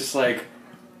 She's just like,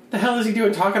 the hell is he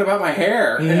doing talking about my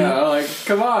hair? Like,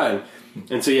 come on.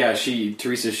 And so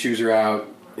Teresa shoos her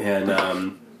out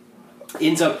and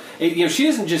ends up, she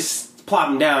doesn't just plop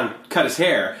him down, cut his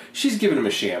hair. She's giving him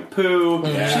a shampoo.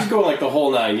 Yeah. She's going like the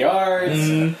whole 9 yards.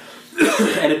 And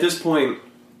at this point,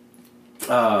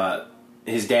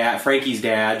 Frankie's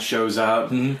dad shows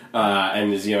up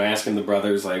and is asking the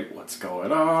brothers like, what's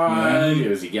going on?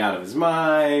 Is he out of his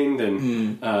mind?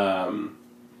 And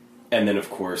then of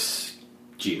course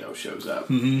Gino shows up.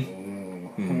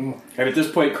 And at this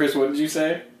point, Chris, what did you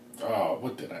say? Oh,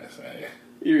 what did I say?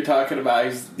 You were talking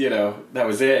about that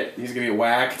was it. He's gonna get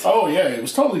whacked. Oh yeah, it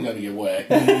was totally gonna get whacked.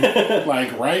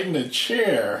 Like right in the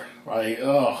chair. Like,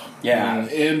 oh yeah.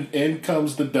 In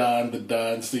comes the Don. The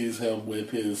Don sees him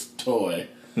with his toy,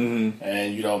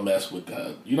 and you don't mess with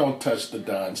you don't touch the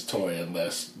Don's toy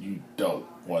unless you don't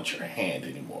want your hand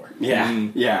anymore. Yeah,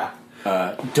 yeah.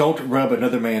 Don't rub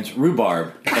another man's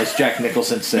rhubarb, as Jack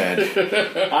Nicholson said. In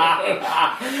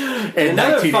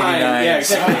 1989. Yeah,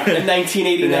 exactly. In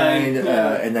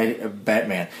 1989.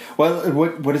 Batman. Well,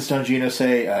 what does Don Gino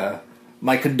say?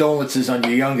 My condolences on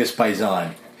your youngest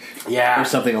paisan. Yeah. Or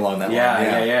something along that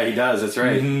line. Yeah, he does. That's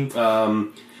right.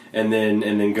 And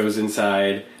then goes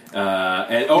inside.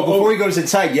 Before he goes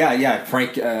inside,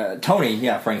 Frank,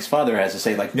 Frank's father has to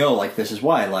say, like, no, like, this is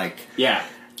why, like... Yeah.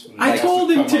 I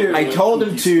told him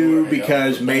to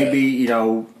because maybe,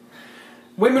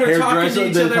 women are talking to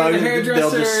each other in the hairdresser.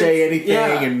 They'll just say anything,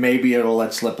 and maybe it'll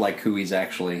let slip like who he's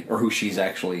actually or who she's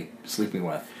actually sleeping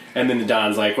with. And then the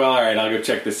Don's like, "Well, all right, I'll go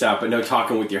check this out, but no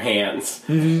talking with your hands."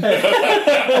 What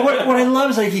I love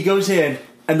is like he goes in.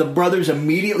 And the brothers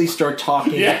immediately start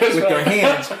talking with their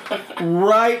hands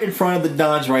right in front of the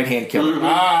Don's right-hand killer.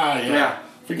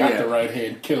 Forgot the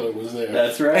right-hand killer was there.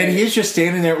 That's right. And he's just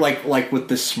standing there like with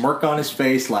the smirk on his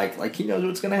face, like he knows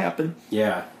what's going to happen.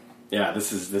 Yeah. Yeah,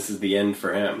 this is the end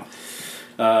for him.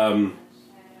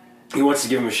 He wants to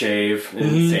give him a shave,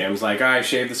 and Sam's like, I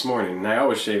shaved this morning, and I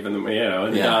always shave in the,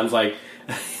 and Don's like,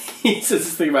 he says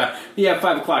this thing about,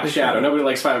 5 o'clock shadow. Nobody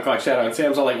likes 5 o'clock shadow. And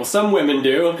Sam's all like, well, some women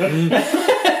do. And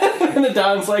the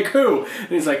Don's like, who? And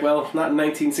he's like, well, not in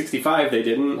 1965 they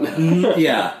didn't.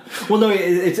 Yeah. Well, no,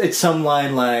 it's some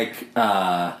line like,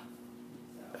 5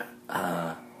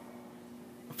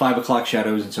 o'clock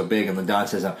shadow isn't so big. And the Don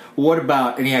says, well, what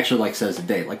about, and he actually like says the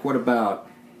date, like, what about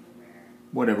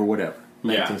whatever.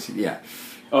 Yeah.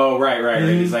 Oh, right.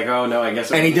 He's like, oh, no, I guess...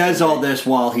 And he does all this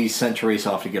while he's sent to race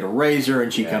off to get a razor,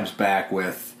 and she comes back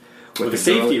with a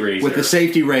safety razor. With the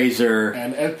safety razor.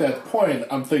 And at that point,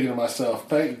 I'm thinking to myself,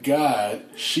 thank God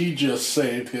she just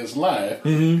saved his life.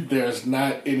 There's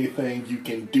not anything you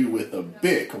can do with a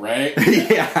Bic, right?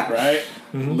 Yeah. Right?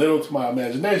 Little to my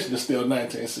imagination, it's still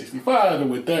 1965, and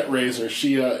with that razor,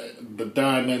 the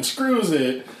Don unscrews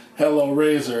it. Hello,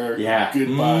 razor. Yeah.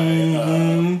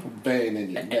 Goodbye, vein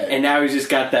in your neck. And now he's just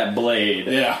got that blade.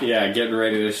 Yeah. Yeah, getting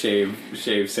ready to shave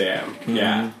Sam.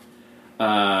 Yeah.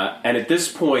 And at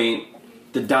this point,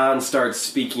 the Don starts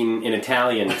speaking in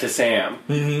Italian to Sam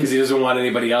because he doesn't want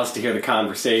anybody else to hear the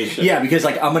conversation. Yeah, because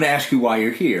like, I'm going to ask you why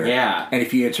you're here. Yeah. And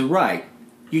if you answer right,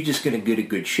 you're just going to get a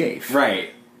good shave. Right.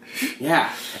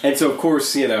 Yeah. And so, of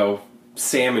course,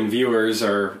 Sam and viewers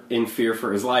are in fear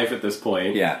for his life at this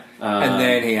point. Yeah. And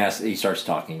then he starts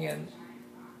talking in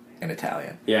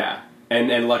Italian. Yeah.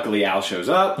 And luckily Al shows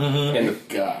up in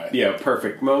the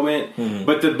perfect moment.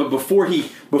 But before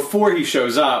he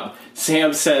shows up,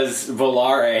 Sam says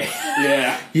volare.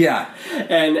 Yeah.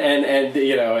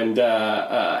 And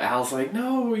Al's like,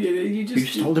 no, you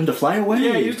just told him to fly away.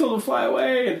 Yeah, you just told him to fly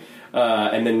away.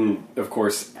 And then of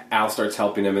course Al starts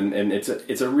helping him, and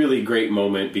it's a really great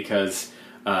moment because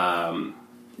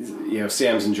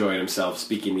Sam's enjoying himself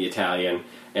speaking the Italian.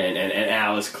 And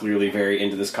Al is clearly very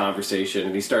into this conversation,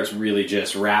 and he starts really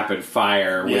just rapid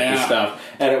fire with the stuff.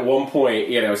 And at one point,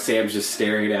 Sam's just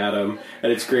staring at him,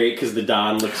 and it's great because the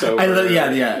Don looks over.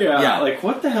 Yeah. Like,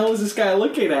 what the hell is this guy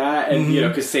looking at? And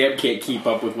because Sam can't keep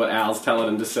up with what Al's telling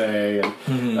him to say,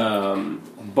 and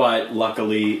but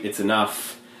luckily it's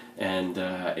enough, and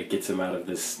it gets him out of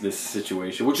this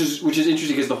situation, which is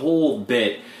interesting because the whole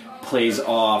bit plays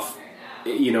off,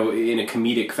 in a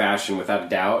comedic fashion without a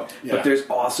doubt, but there's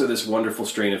also this wonderful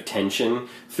strain of tension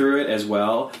through it as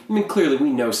well. I mean, clearly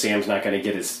we know Sam's not going to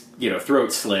get his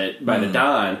throat slit by the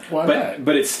Don. Why not?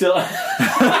 But it's still...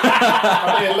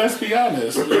 I mean, let's be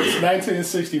honest. It's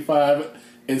 1965.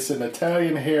 It's an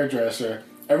Italian hairdresser.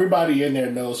 Everybody in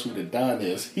there knows who the Don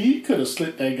is. He could have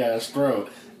slit that guy's throat,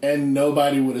 and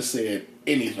nobody would have said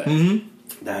anything.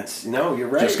 You're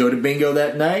right. Just go to bingo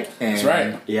that night. And That's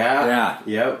right. Yeah.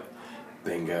 Yep.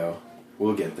 Bingo.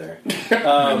 We'll get there.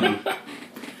 That's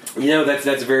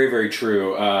very, very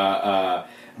true. But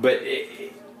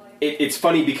it's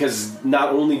funny because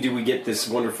not only do we get this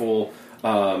wonderful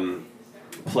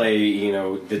play,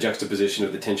 the juxtaposition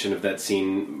of the tension of that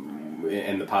scene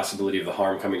and the possibility of the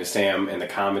harm coming to Sam, and the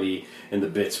comedy and the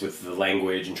bits with the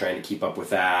language and trying to keep up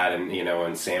with that, and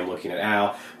and Sam looking at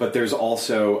Al, but there's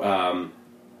also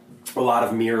a lot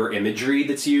of mirror imagery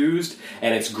that's used,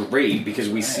 and it's great because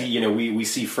we see we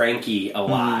see Frankie a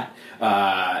lot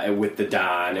with the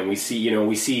Don, and we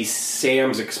see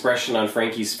Sam's expression on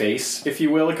Frankie's face, if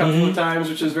you will, a couple of times,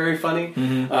 which is very funny.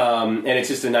 And it's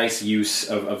just a nice use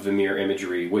of the mirror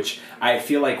imagery, which I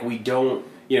feel like we don't,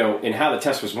 in How the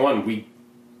Test Was Won, we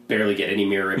barely get any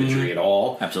mirror imagery at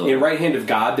all. Absolutely. In Right Hand of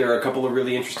God, there are a couple of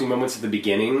really interesting moments at the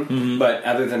beginning, but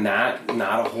other than that,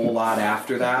 not a whole lot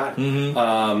after that.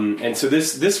 And so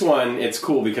this one, it's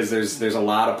cool because there's a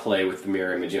lot of play with the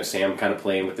mirror image. Sam kind of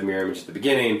playing with the mirror image at the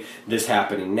beginning, this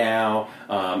happening now,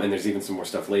 and there's even some more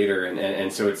stuff later. And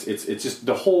so it's just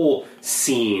the whole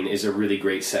scene is a really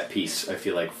great set piece, I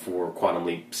feel like, for Quantum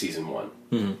Leap Season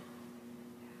 1.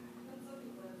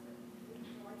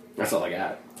 That's all I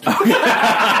got.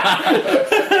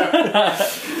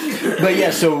 But yeah,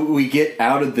 so we get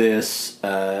out of this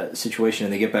situation,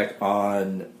 and they get back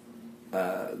on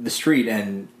the street,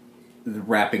 and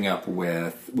wrapping up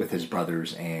with his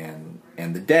brothers and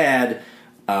the dad.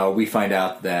 We find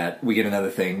out that we get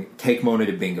another thing. Take Mona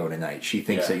to bingo tonight. She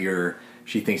thinks that you're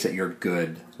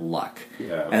good luck.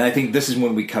 Yeah. And I think this is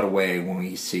when we cut away, when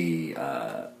we see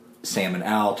Sam and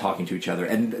Al talking to each other.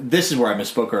 And this is where I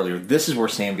misspoke earlier. This is where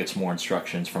Sam gets more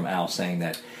instructions from Al, saying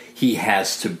that he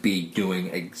has to be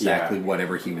doing exactly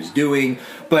whatever he was doing.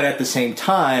 But at the same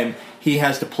time, he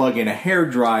has to plug in a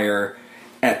hairdryer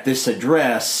at this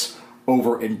address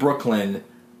over in Brooklyn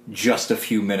just a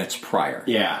few minutes prior.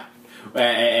 Yeah.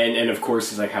 and of course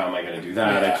he's like, how am I going to do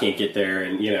that? I can't get there,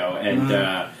 and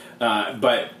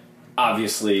but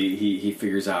obviously he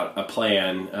figures out a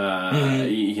plan.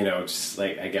 Just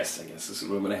like I guess this is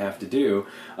what I'm going to have to do.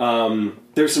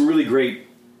 There's some really great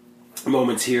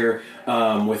moments here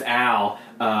with Al.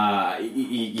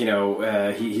 He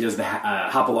does the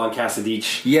hop along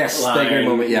Cassadich line, that great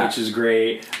moment, which is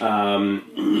great.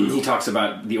 He talks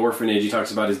about the orphanage. He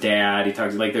talks about his dad. He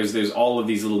talks like there's all of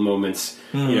these little moments,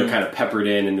 kind of peppered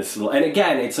in this little. And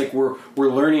again, it's like we're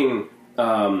learning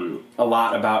a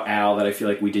lot about Al that I feel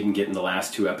like we didn't get in the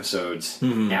last 2 episodes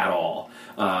at all.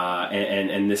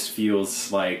 And this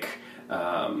feels like.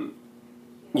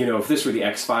 If this were the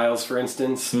X-Files, for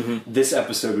instance, this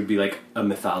episode would be like a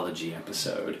mythology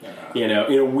episode, in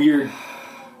a weird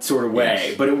sort of way.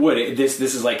 Yes. But it would. This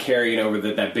is like carrying over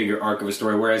that bigger arc of a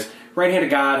story. Whereas Right Hand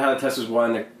of God, How the Test Was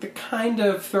Won, they're kind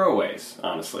of throwaways,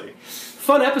 honestly.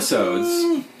 Fun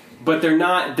episodes, but they're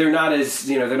not as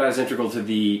they're not as integral to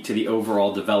the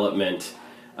overall development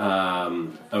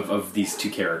of these 2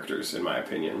 characters, in my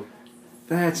opinion.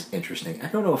 That's interesting. I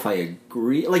don't know if I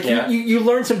agree. Like, you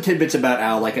learn some tidbits about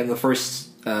Al. Like, in the first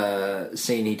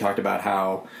scene, he talked about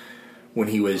how when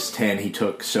he was 10, he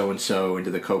took so-and-so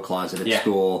into the coat closet at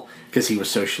school because he was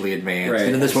socially advanced. Right.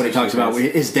 And in this one, he talks about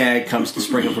his dad comes to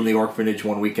spring him from the orphanage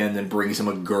one weekend and brings him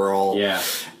a girl. Yeah.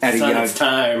 At a young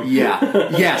time. Yeah.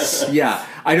 Yes. Yeah.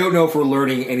 I don't know if we're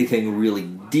learning anything really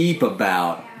deep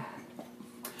about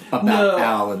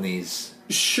Al in these...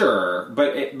 Sure,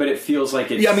 but it feels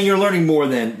like it's... Yeah, I mean, you're learning more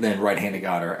than Right Hand of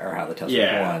God or How the Test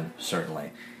Was Won,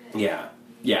 certainly. Yeah.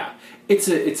 It's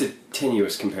a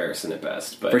tenuous comparison at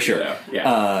best, but... For sure.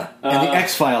 And the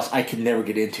X-Files, I could never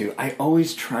get into. I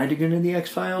always tried to get into the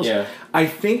X-Files. Yeah. I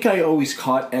think I always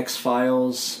caught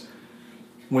X-Files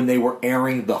when they were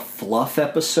airing the Fluff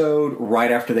episode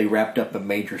right after they wrapped up a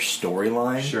major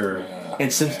storyline. Sure.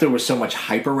 And since there was so much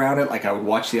hype around it, like, I would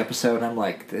watch the episode and I'm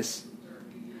like, This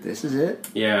is it?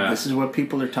 Yeah. This is what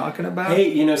people are talking about?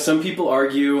 Hey, some people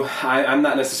argue, I'm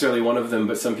not necessarily one of them,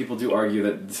 but some people do argue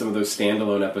that some of those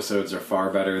standalone episodes are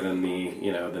far better than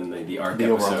the arc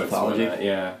episodes. Mythology?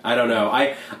 Yeah. I don't know.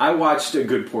 I watched a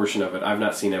good portion of it. I've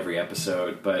not seen every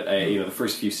episode, but the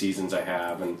first few seasons I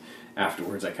have, and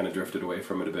afterwards I kind of drifted away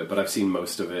from it a bit, but I've seen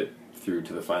most of it through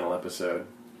to the final episode.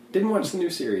 Didn't watch the new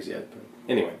series yet, but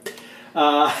anyway.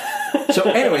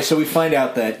 So we find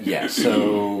out that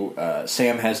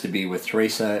Sam has to be with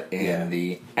Teresa in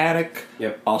the attic.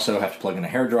 Yep. Also have to plug in a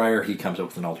hairdryer. He comes up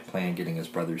with an altered plan, getting his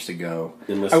brothers to go.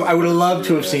 I would have loved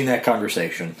to have seen that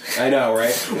conversation. I know,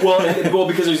 right? Well,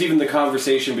 because there's even the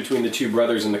conversation between the 2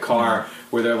 brothers in the car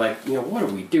where they're like, what are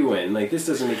we doing? Like, this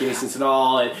doesn't make any sense at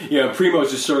all. And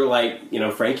Primo's just sort of like,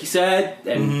 Frankie said,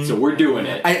 and so we're doing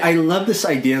it. I love this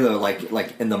idea though,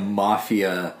 like in the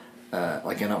mafia.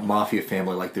 Like in a mafia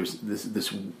family, like there's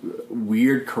this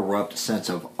weird, corrupt sense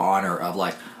of honor of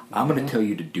like, I'm going to tell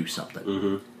you to do something.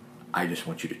 Mm-hmm. I just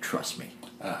want you to trust me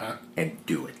and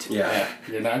do it. Yeah.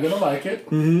 You're not going to like it.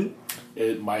 Mm-hmm.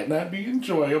 It might not be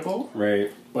enjoyable.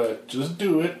 Right. But just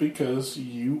do it because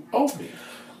you owe me.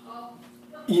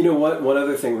 You know what? One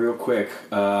other thing real quick,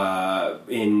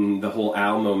 in the whole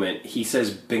Al moment, he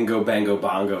says bingo, bango,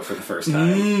 bongo for the first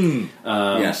time.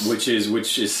 Yes. Which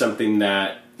is something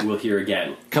that we'll hear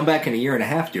again. Come back in a year and a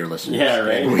half, dear listeners. Yeah,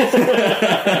 right.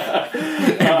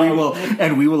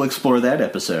 And we will explore that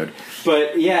episode.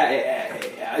 But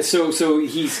so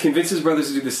he convinces his brothers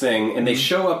to do this thing, and they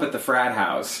show up at the frat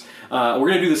house. We're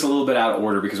going to do this a little bit out of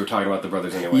order because we're talking about the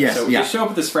brothers anyway. Yes, so they show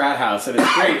up at this frat house, and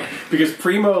it's great because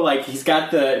Primo, he's got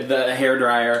the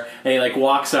hairdryer, and he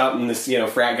walks up, and this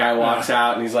frat guy walks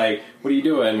out, and he's like, "What are you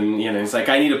doing?" And he's like,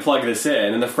 "I need to plug this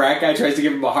in." And the frat guy tries to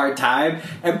give him a hard time,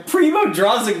 and Primo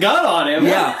draws a gun on him.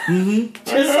 Yeah,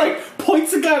 just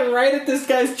points the gun right at this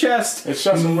guy's chest. It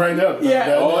shuts him right up.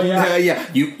 Yeah.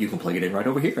 You can plug it in right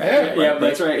over here. Yeah,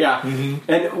 that's right. Yeah.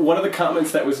 Mm-hmm. And one of the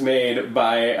comments that was made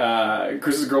by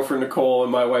Chris's girlfriend Nicole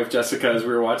and my wife Jessica as we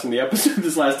were watching the episode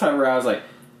this last time around, I was like,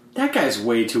 that guy's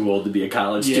way too old to be a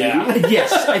college student.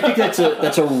 Yes, I think that's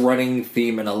a running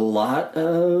theme in a lot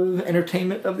of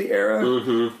entertainment of the era.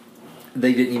 Mm-hmm.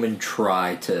 They didn't even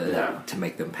try to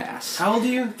make them pass. How old are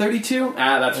you? 32?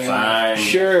 That's fine.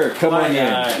 Sure, come on in.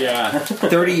 Yeah.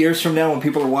 30 years from now, when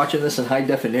people are watching this in high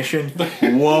definition,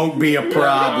 won't be a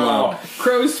problem.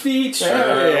 Crow's feet? Sure.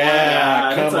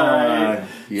 Come on.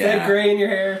 Yeah. That gray in your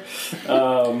hair?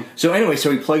 So anyway,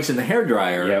 he plugs in the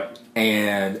hairdryer. Yep.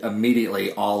 And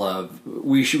immediately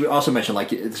we should also mention,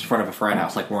 it's in front of a frat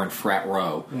house, we're in frat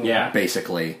row. Yeah.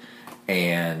 Basically.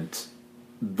 And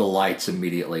the lights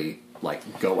immediately,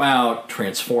 go out,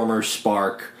 transformers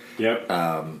spark. Yep.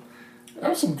 That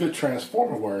was some good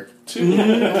Transformer work too.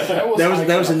 That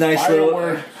was a nice little.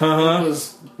 It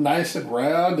was nice and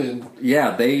round, and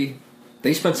they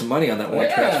spent some money on that one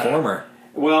Transformer.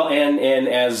 Well, and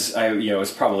as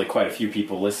as probably quite a few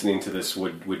people listening to this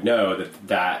would know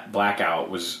that blackout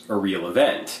was a real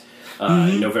event.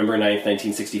 November 9th,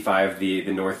 1965,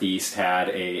 the Northeast had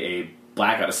a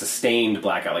blackout, a sustained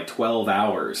blackout, like 12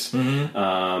 hours.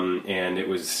 And it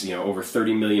was, over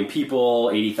 30 million people,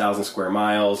 80,000 square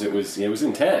miles. It was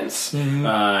intense.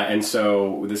 And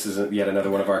so this is yet another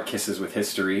one of our kisses with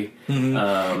history.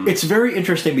 It's very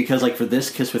interesting because, like, for this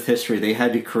Kiss with History, they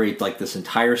had to create, like, this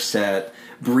entire set,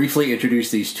 briefly introduce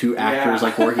these two actors,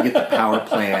 like, working at the power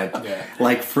plant,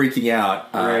 like, freaking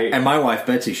out. Right. And my wife,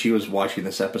 Betsy, she was watching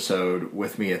this episode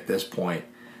with me at this point,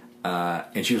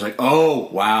 and she was like, oh,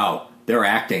 wow. They're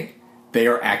acting. They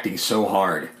are acting so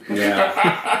hard.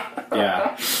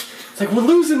 Yeah. It's like, we're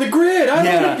losing the grid.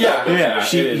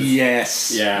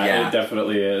 Yes. Yeah, it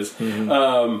definitely is.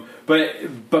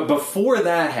 But before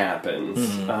that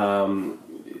happens,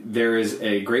 there is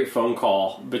a great phone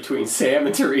call between Sam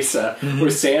and Teresa,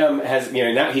 where Sam has,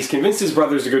 now he's convinced his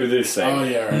brothers to go to this thing. Oh,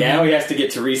 yeah. Right. Now he has to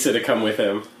get Teresa to come with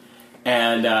him.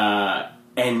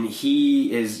 And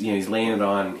he is, he's laying it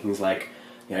on. He's like,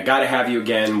 I gotta have you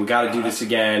again. We gotta do this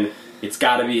again. It's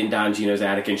gotta be in Don Gino's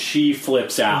attic. And she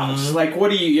flips out. She's like, "What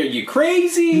are you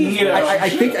crazy?" I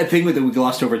think that we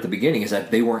glossed over at the beginning is that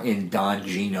they were in Don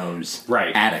Gino's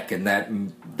attic, and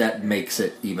that makes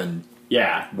it even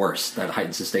worse. That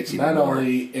heightens the stakes even more. Not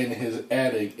only in his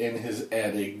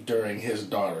attic during his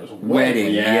daughter's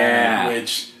wedding.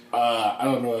 Which I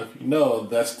don't know if you know,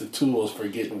 that's the tools for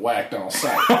getting whacked on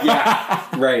site.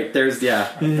 Right. There's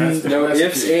That's no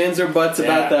ifs, ands, or buts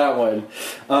about that one.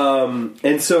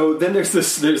 And so then there's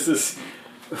this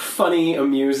funny,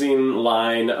 amusing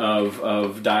line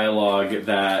of dialogue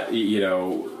that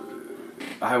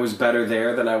I was better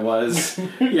there than I was,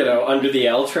 under the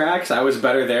L tracks. I was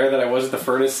better there than I was at the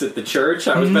furnace at the church.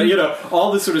 I was better,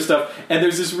 all this sort of stuff. And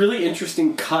there's this really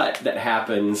interesting cut that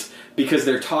happens because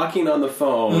they're talking on the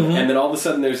phone, and then all of a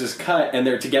sudden there's this cut, and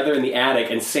they're together in the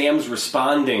attic, and Sam's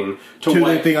responding to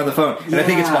the thing on the phone. And I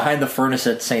think it's behind the furnace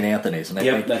at St. Anthony's. And I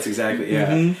think that's exactly,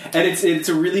 And it's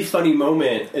a really funny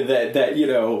moment that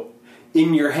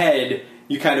in your head,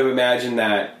 you kind of imagine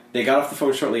that they got off the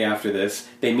phone shortly after this.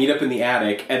 They meet up in the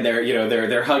attic, and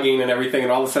they're hugging and everything.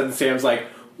 And all of a sudden, Sam's like,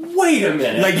 "Wait a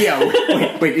minute!"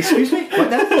 Like, wait, excuse me? What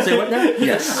now? Say what now?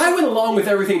 Yes. I went along with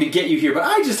everything to get you here, but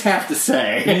I just have to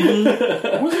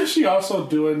say, wasn't she also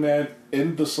doing that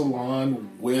in the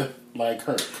salon with like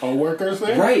her coworkers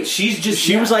there? Right.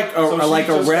 She was like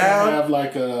around, have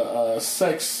like a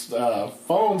sex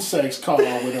phone sex call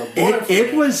with her boyfriend.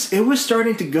 It was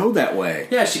starting to go that way.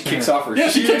 Yeah, she kicks off her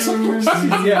shoes. She kicks off her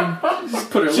shoes. She's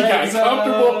put her legs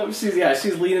up.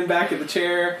 She's leaning back at the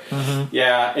chair.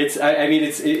 Yeah, it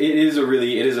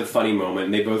is a funny moment,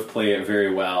 and they both play it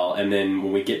very well. And then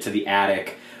when we get to the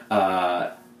attic,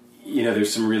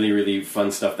 there's some really, really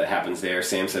fun stuff that happens there.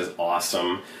 Sam says,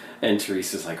 "Awesome." And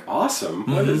Teresa's like, "Awesome?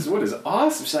 What is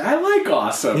awesome?" She's like, "I like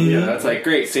awesome." It's like,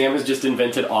 great. Sam has just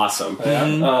invented awesome.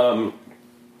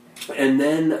 And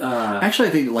then, actually,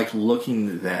 I think like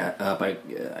looking that up, I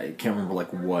can't remember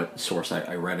like what source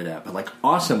I read it at, but like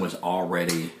awesome was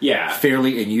already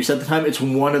fairly in use at the time. It's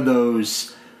one of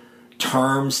those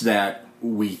terms that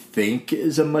we think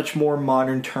is a much more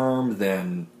modern term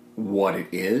than what it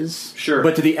is. Sure,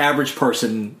 but to the average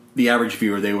person, the average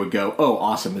viewer, they would go, "Oh,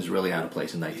 awesome is really out of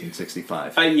place in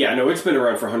 1965." It's been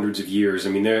around for hundreds of years. I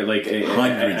mean, they're like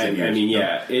hundreds of years. I mean,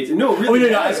 it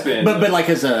really has been. But like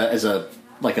as a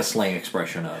like a slang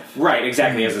expression of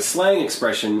exactly as a slang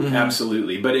expression,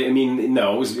 absolutely. But it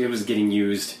was getting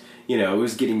used. It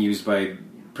was getting used by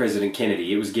President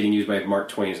Kennedy. It was getting used by Mark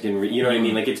Twain. It was getting, what I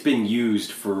mean? Like, it's been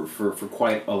used for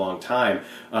quite a long time.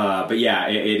 But yeah,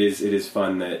 it is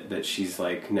fun that she's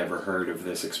like never heard of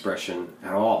this expression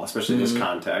at all, especially in this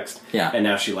context. Yeah, and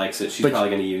now she likes it. She's probably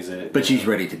going to use it. But she's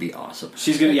ready to be awesome.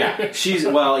 She's gonna, and she's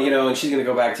gonna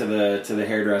go back to the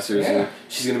hairdressers, and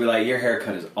she's gonna be like, "Your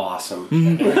haircut is awesome."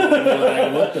 Like,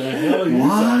 what the hell are you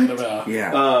talking about?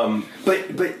 Yeah.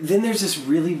 But then there's this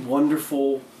really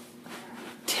wonderful,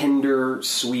 tender,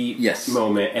 sweet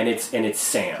moment, and it's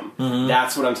Sam.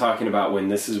 That's what I'm talking about when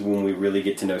we really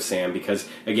get to know Sam, because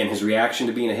again, his reaction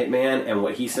to being a hitman and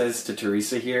what he says to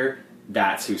Teresa here,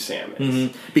 that's who Sam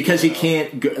is. Because he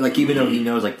can't go, like, even though he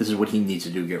knows like this is what he needs to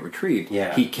do to get retrieved,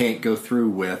 he can't go through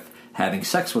with having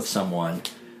sex with someone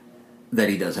that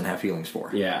he doesn't have feelings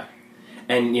for. Yeah.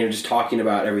 and just talking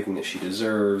about everything that she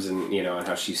deserves, and and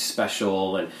how she's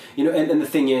special, and and the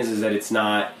thing is that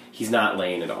he's not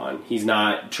laying it on. He's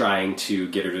not trying to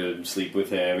get her to sleep with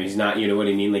him. He's not, what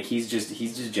I mean? Like he's just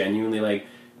genuinely like,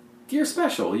 you're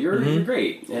special. You're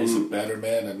great. And he's a better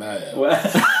man than I am. Well,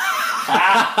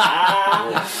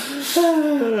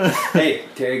 hey,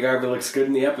 Terry Garber looks good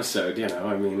in the episode.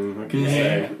 I mean, what can you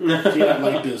say? He had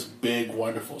like this big,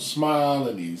 wonderful smile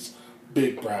and these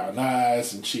big brown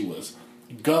eyes, and she was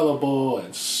gullible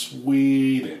and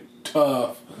sweet and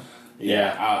tough.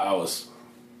 Yeah, I was.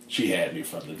 She had me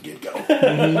from the get-go.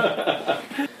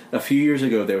 A few years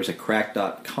ago, there was a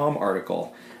Crack.com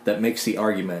article that makes the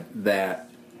argument that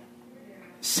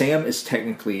Sam is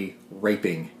technically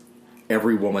raping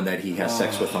every woman that he has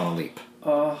sex with on a leap.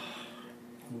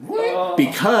 What?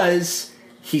 Because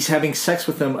he's having sex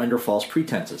with them under false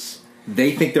pretenses.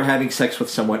 They think they're having sex with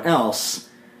someone else,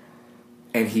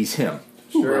 and he's him.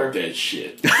 Who wrote that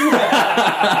shit?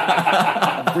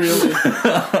 Really?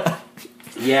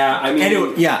 Yeah, I mean...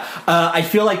 Anyway, I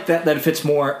feel like that fits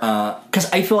more...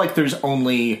 Because I feel like there's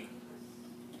only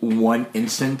one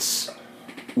instance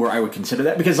where I would consider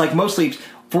that. Because, like, most leaps...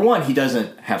 For one, he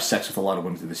doesn't have sex with a lot of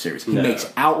women through the series. He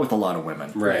makes out with a lot of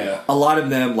women. Right. Yeah. A lot of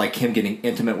them, like him getting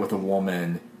intimate with a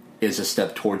woman, is a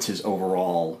step towards his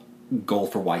overall goal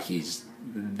for why he's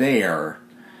there.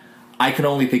 I can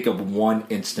only think of one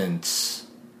instance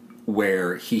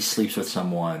where he sleeps with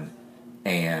someone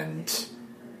and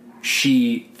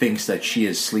she thinks that she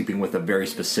is sleeping with a very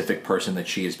specific person that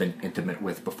she has been intimate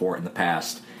with before in the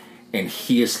past. And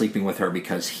he is sleeping with her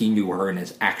because he knew her in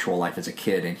his actual life as a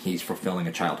kid, and he's fulfilling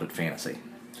a childhood fantasy.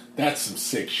 That's some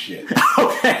sick shit.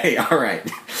 Okay, all right.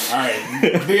 All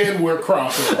right, then we're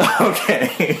crossing.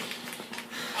 Okay.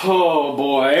 Oh,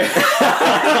 boy.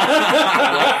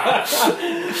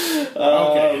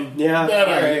 Okay. Yeah, That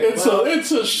all right. It's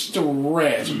a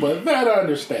stretch, but that I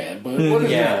understand. But what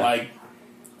is that, like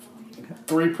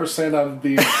 3% of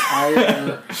the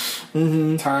entire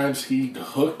times he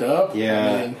hooked up?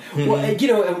 Yeah. I mean, Well,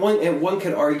 and one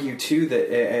could argue too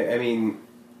that I mean,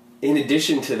 in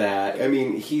addition to that, I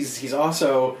mean, he's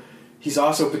also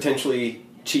potentially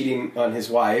cheating on his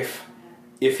wife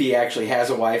if he actually has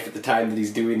a wife at the time that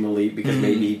he's doing the leap, because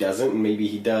maybe he doesn't and maybe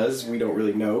he does. We don't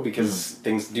really know, because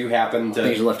things do happen.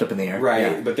 Things are left up in the air, right?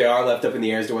 Yeah. But they are left up in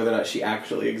the air as to whether or not she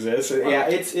actually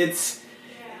exists.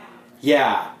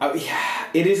 Yeah,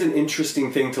 it is an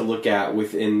interesting thing to look at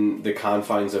within the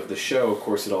confines of the show. Of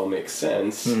course, it all makes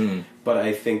sense, but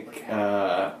I think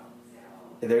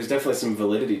there's definitely some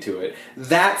validity to it.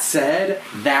 That said,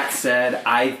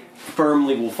 I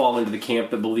firmly will fall into the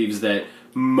camp that believes that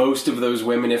most of those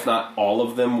women, if not all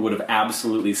of them, would have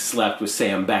absolutely slept with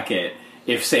Sam Beckett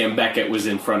if Sam Beckett was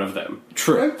in front of them.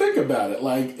 True. and think about it.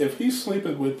 Like, if he's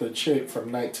sleeping with a chick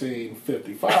from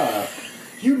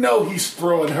 1955, you know he's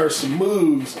throwing her some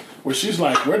moves where she's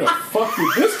like, where the fuck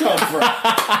did this come from?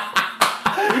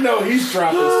 You know he's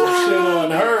dropping some shit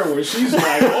on her where she's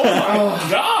like, oh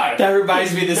my God. That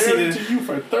reminds me of the scene married to you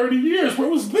for 30 years. Where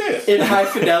was this? in High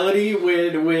Fidelity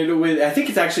when I think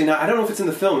it's actually not, I don't know if it's in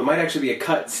the film, it might actually be a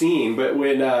cut scene, but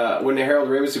when Harold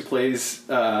Ramis, who plays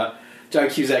John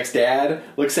Cusack's dad,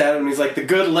 looks at him and he's like, the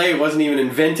good lay wasn't even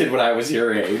invented when I was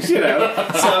your age, So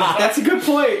that's a good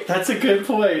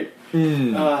point.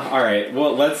 All right,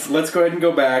 well, let's go ahead and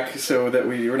go back so that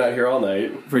we're not here all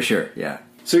night. For sure, yeah.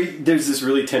 So there's this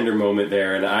really tender moment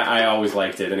there, and I always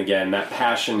liked it. And again, that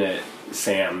passionate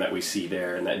Sam that we see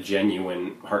there, and that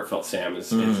genuine, heartfelt Sam is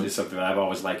something that I've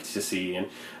always liked to see. And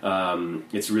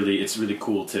it's really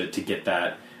cool to get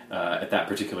that at that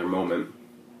particular moment.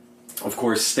 Of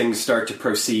course, things start to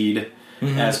proceed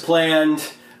as planned.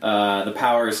 The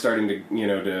power is starting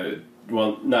to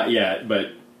well, not yet,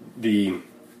 but the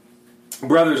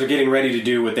brothers are getting ready to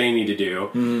do what they need to do.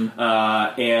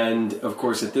 And, of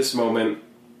course, at this moment,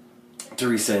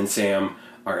 Teresa and Sam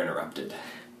are interrupted.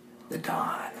 The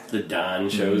Don. The Don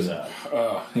shows up.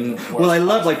 Well, I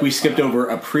love, like, we skipped over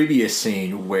a previous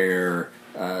scene where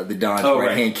the Don's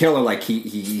right-hand killer, like,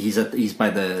 he's by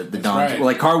the Don's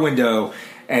like car window,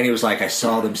 and he was like, I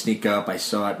saw them sneak up, I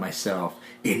saw it myself.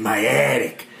 In my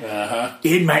attic.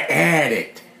 In my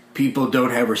attic. People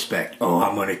don't have respect. Oh,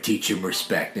 I'm going to teach him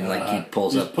respect. And, like, he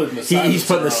pulls up. He's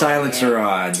putting the silencer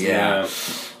on. Yeah.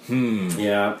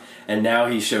 Yeah. And now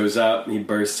he shows up, he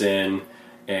bursts in,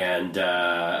 and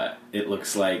it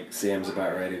looks like Sam's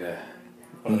about ready to...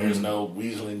 Oh, there's no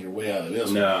weaseling your way out of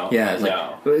this. No. Yeah,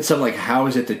 it's something like, how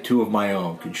is it that two of my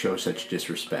own can show such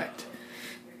disrespect?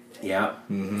 Yeah.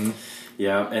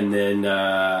 Yeah, and then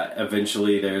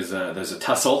eventually there's a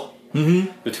tussle.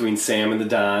 between Sam and the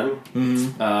Don.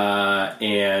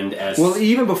 And as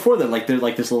even before that, like there's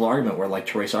like this little argument where like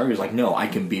Teresa argues like, no, I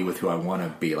can be with who I want to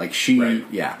be. Like she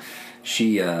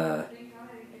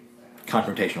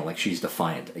confrontational, like she's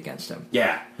defiant against him.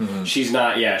 Yeah, she's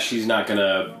not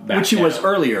gonna back which she down. was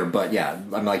earlier, but yeah,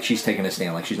 I'm like she's taking a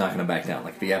stand, like she's not gonna back down.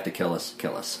 Like if you have to kill us,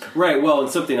 kill us. Right. Well, and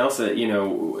something else that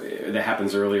that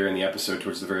happens earlier in the episode,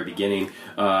 towards the very beginning,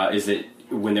 is that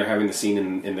when they're having the scene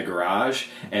in the garage,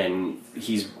 and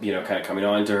he's kind of coming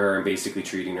on to her and basically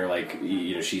treating her like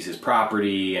she's his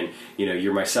property, and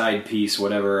you're my side piece,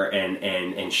 whatever,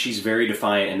 and she's very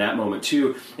defiant in that moment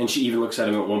too, and she even looks at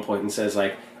him at one point and says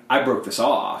like, I broke this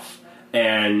off.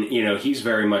 And, he's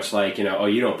very much like, oh,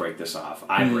 you don't break this off.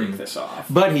 I break this off.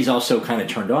 But he's also kind of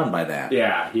turned on by that.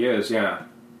 Yeah, he is, yeah.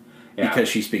 Because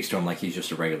she speaks to him like he's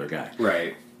just a regular guy.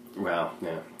 Right. Well,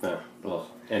 yeah.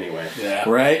 Well, anyway. Yeah.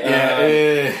 Right?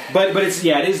 Yeah. But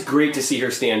it is great to see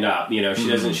her stand up. She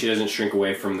doesn't shrink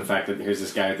away from the fact that here's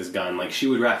this guy with this gun. Like, she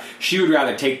would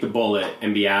rather take the bullet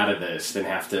and be out of this than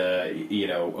have to,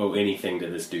 owe anything to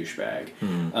this douchebag.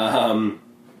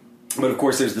 But of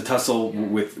course, there's the tussle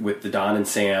with the Don and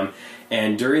Sam,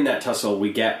 and during that tussle,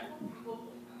 we get,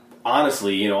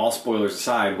 honestly, all spoilers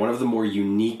aside, one of the more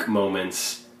unique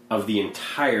moments of the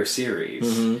entire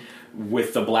series,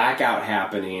 with the blackout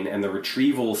happening and the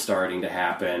retrieval starting to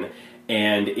happen,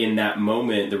 and in that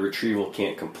moment, the retrieval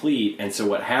can't complete, and so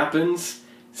what happens?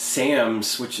 Sam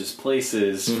switches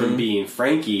places from being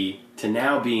Frankie to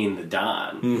now being the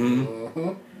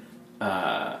Don.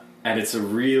 And it's a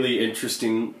really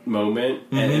interesting moment,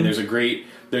 and there's a great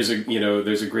sort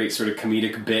of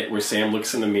comedic bit where Sam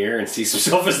looks in the mirror and sees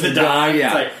himself as the Don. Yeah.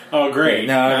 It's like, oh great,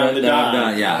 I'm the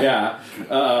Don. Yeah.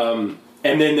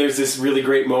 And then there's this really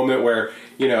great moment where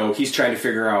he's trying to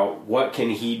figure out what can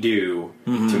he do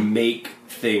to make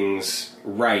things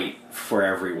right for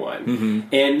everyone.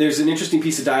 And there's an interesting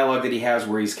piece of dialogue that he has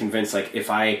where he's convinced, like, if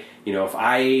I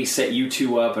set you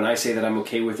two up and I say that I'm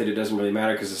okay with it, it doesn't really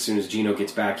matter because as soon as Gino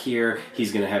gets back here,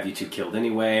 he's going to have you two killed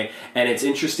anyway. And it's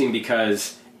interesting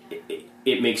because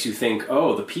it makes you think,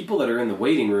 oh, the people that are in the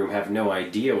waiting room have no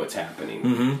idea what's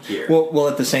happening here. Well,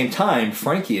 at the same time,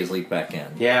 Frankie is leaped back in.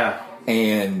 Yeah.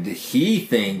 And he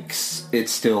thinks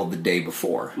it's still the day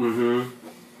before.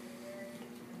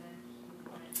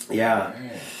 Yeah.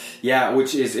 Yeah,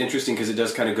 which is interesting because it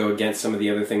does kind of go against some of the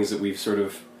other things that we've sort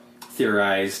of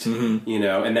theorized,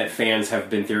 and that fans have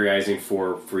been theorizing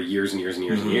for years and years and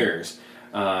years and years.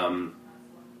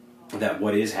 That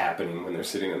what is happening when they're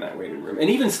sitting in that waiting room. And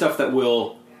even stuff that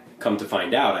we'll come to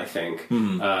find out, I think.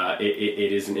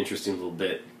 It is an interesting little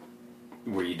bit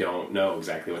where you don't know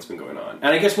exactly what's been going on. And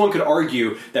I guess one could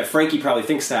argue that Frankie probably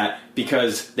thinks that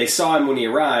because they saw him when he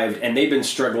arrived, and they've been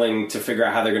struggling to figure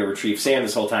out how they're going to retrieve Sam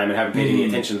this whole time and haven't paid any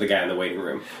attention to the guy in the waiting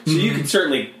room. So you could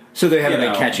certainly... So they haven't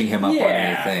been catching him up on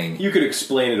anything. You could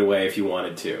explain it away if you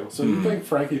wanted to. So you think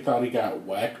Frankie thought he got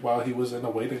whacked while he was in the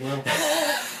waiting room?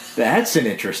 That's an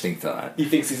interesting thought. He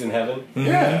thinks he's in heaven?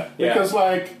 Yeah, because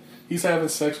he's having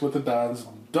sex with the Don's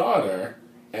daughter,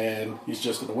 and he's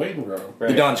just in the waiting room. Right.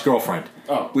 The Don's girlfriend.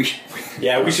 Oh. We should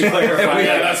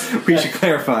clarify. We should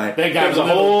clarify. That got a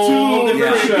whole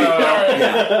different show.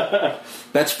 Yeah.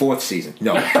 That's 4th season.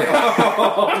 No.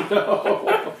 Oh,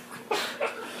 no.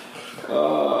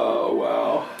 Oh,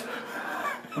 wow.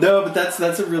 No, but that's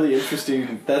a really interesting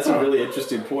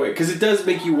point, because it does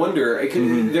make you wonder.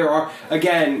 There are,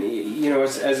 again,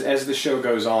 as the show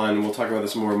goes on, and we'll talk about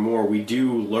this more and more, we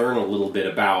do learn a little bit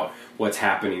about what's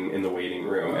happening in the waiting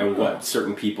room and what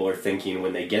certain people are thinking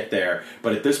when they get there.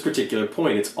 But at this particular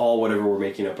point, it's all whatever we're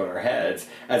making up in our heads,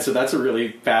 and so that's a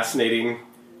really fascinating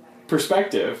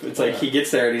perspective. It's like he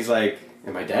gets there and he's like,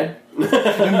 am I dead?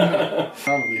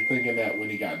 Probably thinking that when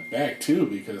he got back, too,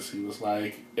 because he was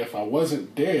like, if I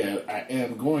wasn't dead, I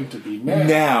am going to be mad.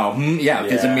 Now,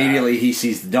 because immediately he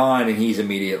sees the Dawn, and he's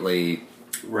immediately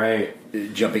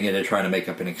jumping in and trying to make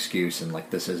up an excuse, and like,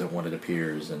 this isn't what it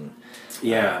appears. And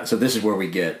so this is where we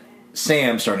get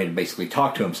Sam starting to basically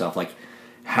talk to himself, like,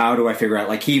 how do I figure out,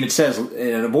 like, he even says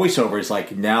in a voiceover, it's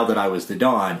like, now that I was the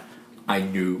Dawn, I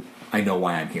know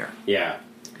why I'm here. Yeah.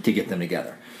 To get them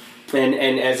together.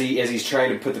 And as he's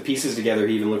trying to put the pieces together,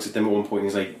 he even looks at them at one point and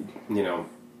he's like,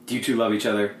 do you two love each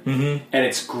other? And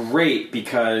it's great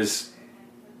because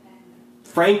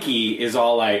Frankie is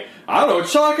all like, I don't know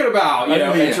what you're talking about,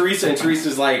 and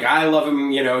Teresa's like, I love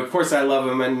him, of course I love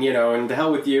him, and and to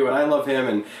hell with you, and I love him,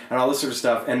 and all this sort of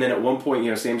stuff. And then at one point,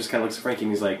 Sam just kind of looks at Frankie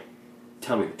and he's like,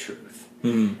 tell me the truth.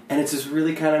 And it's this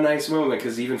really kind of nice moment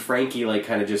because even Frankie, like,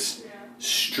 kind of just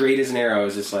straight as an arrow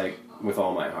is just like, with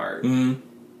all my heart.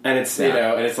 And it's you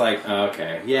know, and it's like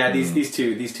okay, these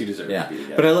two deserve to be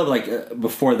together. But I love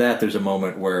before that, there's a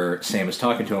moment where Sam is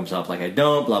talking to himself like I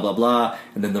don't, blah blah blah,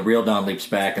 and then the real Don leaps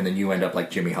back, and then you end up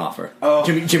like Jimmy Hoffa. Oh,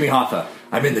 Jimmy Hoffa.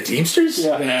 I'm in the Teamsters.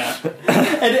 Yeah.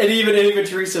 and even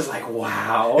Teresa's like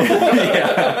wow.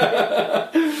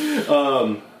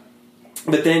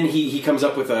 But then he comes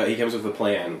up with a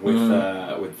plan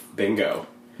with bingo,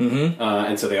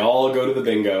 and so they all go to the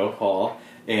bingo hall.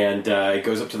 And it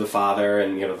goes up to the father,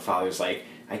 and the father's like,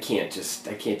 I can't just.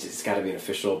 It's got to be an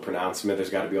official pronouncement.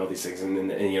 There's got to be all these things,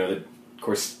 and of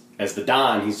course, as the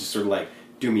Don, he's just sort of like,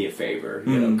 do me a favor,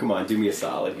 come on, do me a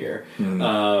solid here.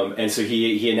 And so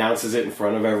he announces it in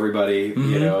front of everybody,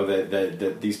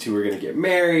 that these two are going to get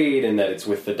married, and that it's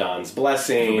with the Don's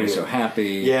blessing. Everybody's so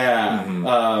happy. Yeah.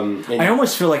 I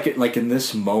almost feel like in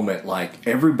this moment, like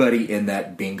everybody in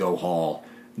that bingo hall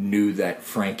knew that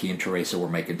Frankie and Teresa were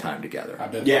making time together. I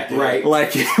bet right.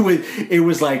 Like it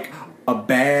was like a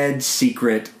bad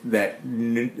secret that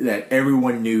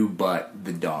everyone knew but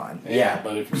the Don. Yeah,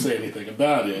 but if you say anything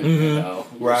about it,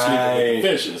 right, with the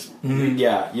fishes.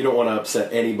 Yeah, you don't want to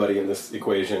upset anybody in this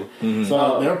equation.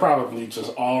 So they're probably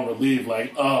just all relieved,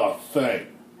 like, oh, thank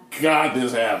God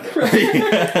this happened.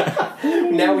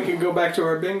 Now we can go back to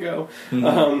our bingo.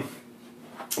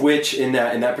 Which in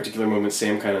that particular moment,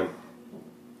 Sam kind of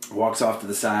walks off to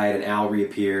the side, and Al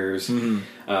reappears. And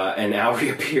Al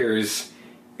reappears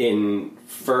in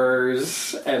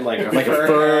furs and like a fur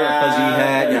fuzzy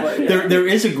hat. Yeah. Like, There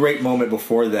is a great moment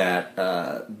before that,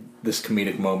 this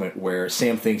comedic moment where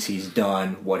Sam thinks he's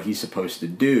done what he's supposed to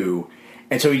do,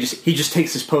 and so he just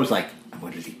takes this pose like, I'm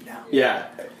going to leave now. Yeah.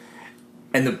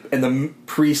 And the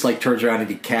priest like turns around and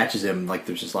he catches him. Like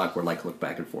there's this awkward like look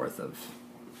back and forth of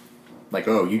like,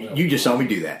 oh, you just saw me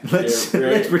do that. Let's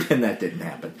pretend that didn't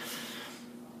happen.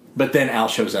 But then Al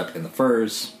shows up in the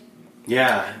furs.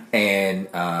 Yeah. And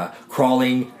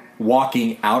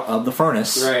walking out of the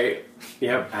furnace. Right.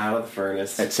 Yep, out of the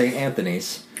furnace. At St.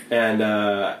 Anthony's. And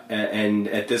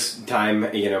at this time,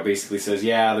 basically says,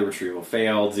 the retrieval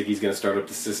failed. Ziggy's going to start up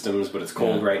the systems, but it's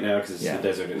cold right now because it's the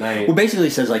desert at night. Well, basically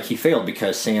says like he failed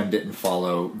because Sam didn't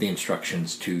follow the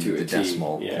instructions to the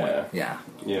decimal point. Yeah.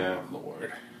 Yeah.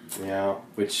 Lord. Yeah,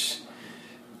 which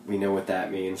we know what that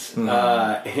means.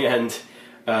 And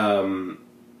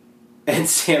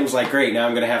Sam's like, great, now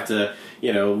I'm going to have to,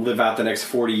 live out the next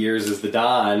 40 years as the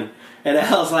Don. And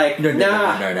Al's like, no,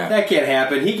 that can't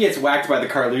happen. He gets whacked by the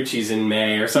Carlucci's in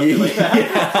May or something like that.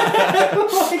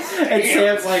 And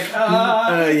Sam's like,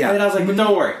 And I was like, but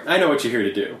don't worry, I know what you're here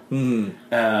to do. And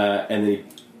then he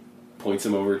points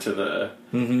him over to the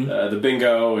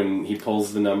bingo, and he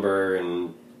pulls the number,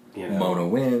 and Mona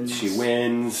wins. She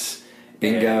wins.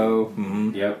 Bingo.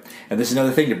 Yep. And this is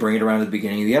another thing to bring it around to the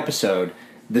beginning of the episode.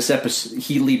 This episode,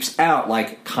 he leaps out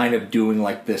like kind of doing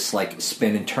like this like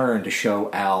spin and turn to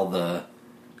show Al the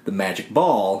magic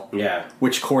ball. Yeah.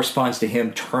 Which corresponds to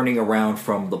him turning around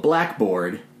from the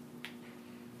blackboard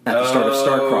at the start of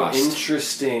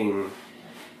Starcrossed.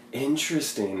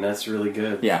 Interesting. That's really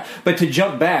good. Yeah. But to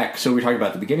jump back, so we talked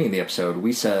about the beginning of the episode,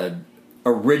 we said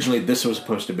originally this was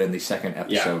supposed to have been the second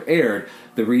episode aired.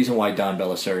 The reason why Don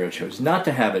Bellisario chose not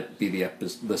to have it be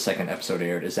the second episode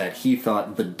aired is that he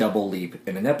thought the double leap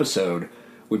in an episode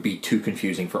would be too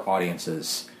confusing for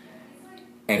audiences,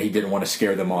 and he didn't want to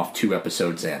scare them off 2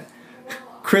 episodes in.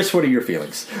 Chris, what are your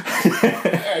feelings?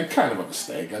 Kind of a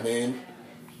mistake. I mean,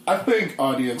 I think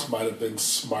audience might have been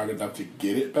smart enough to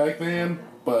get it back then,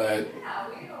 but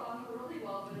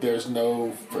there's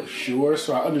no for sure,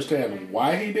 so I understand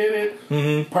why he did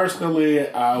it. Personally,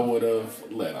 I would have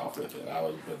let off with it. I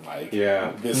would have been like,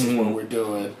 this is what we're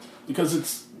doing. Because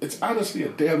it's honestly a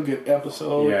damn good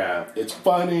episode. Yeah. It's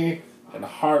funny and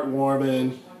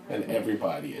heartwarming, and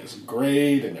everybody is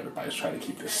great, and everybody's trying to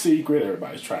keep the secret.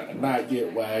 Everybody's trying to not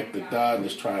get whacked. The Don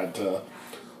is trying to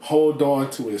hold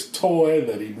on to his toy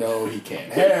that he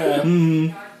can't have.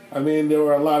 I mean, there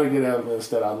were a lot of good elements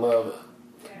that I love.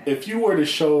 If you were to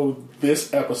show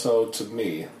this episode to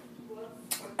me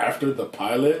after the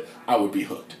pilot, I would be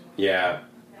hooked. Yeah.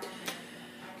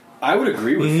 I would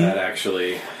agree with that,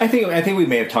 actually. I think we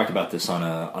may have talked about this on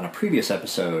a previous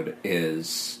episode,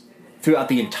 is throughout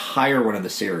the entire run of the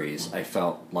series, I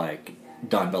felt like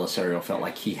Don Bellisario felt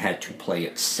like he had to play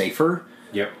it safer.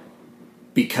 Yep.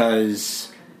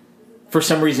 Because for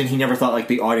some reason he never thought like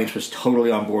the audience was totally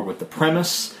on board with the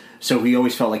premise, so he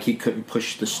always felt like he couldn't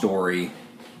push the story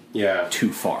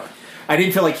too far. I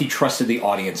didn't feel like he trusted the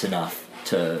audience enough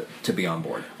to be on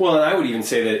board. Well, and I would even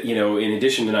say that, in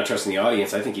addition to not trusting the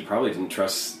audience, I think he probably didn't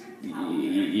trust,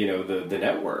 the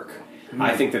network.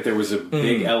 I think that there was a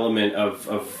big element of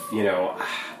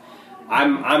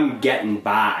I'm getting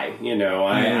by, you know.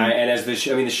 And as the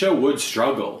show would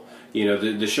struggle. You know,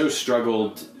 the show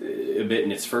struggled a bit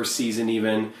in its first season,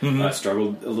 even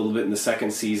struggled a little bit in the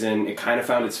second season. It kind of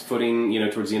found its footing, you know,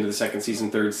 towards the end of the second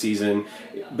season, third season,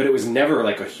 but it was never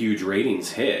like a huge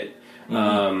ratings hit. You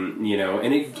know,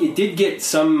 and it did get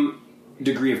some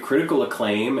degree of critical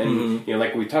acclaim, and you know,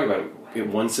 like we talked about, it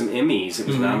won some Emmys. It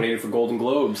was nominated for Golden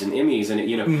Globes and Emmys, and it,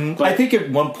 you know. But I think at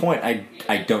one point,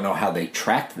 I don't know how they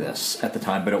tracked this at the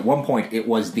time, but at one point it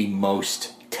was the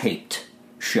most taped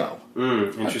show.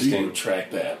 Interesting. How do you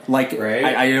track that? Like, right?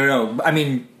 I don't know. I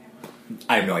mean,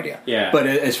 I have no idea. Yeah. But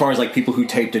as far as like people who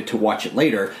taped it to watch it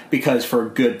later, because for a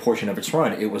good portion of its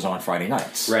run, it was on Friday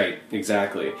nights. Right.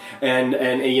 Exactly. And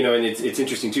you know, and it's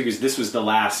interesting too, because this was the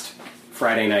last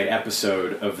Friday night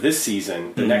episode of this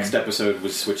season. The next episode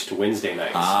was switched to Wednesday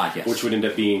nights, yes. which would end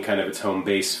up being kind of its home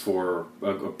base for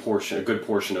a good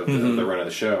portion of the run of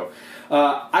the show.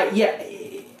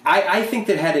 I think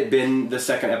that had it been the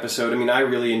second episode, I mean, I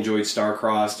really enjoyed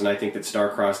Star-Crossed, and I think that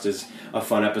Star-Crossed is a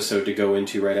fun episode to go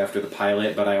into right after the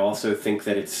pilot. But I also think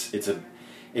that it's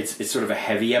sort of a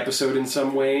heavy episode in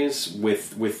some ways,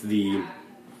 with the,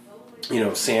 you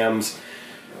know, Sam's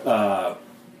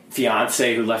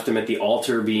fiance who left him at the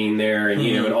altar being there, and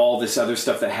you know, and all this other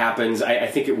stuff that happens. I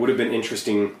think it would have been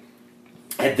interesting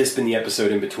had this been the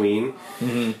episode in between.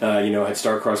 You know, had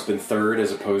Star-Crossed been third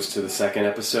as opposed to the second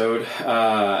episode.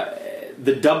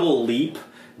 The double leap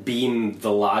being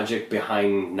the logic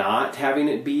behind not having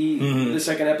it be the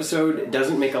second episode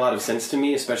doesn't make a lot of sense to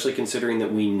me, especially considering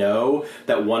that we know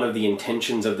that one of the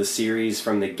intentions of the series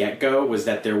from the get-go was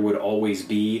that there would always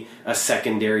be a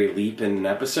secondary leap in an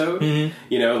episode.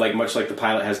 You know, like much like the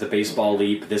pilot has the baseball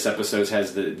leap, this episode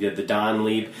has the Don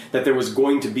leap, that there was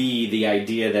going to be the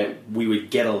idea that we would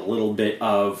get a little bit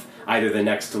of either the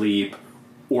next leap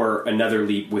or another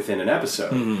leap within an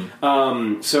episode.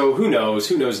 So who knows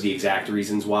the exact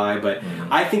reasons why, but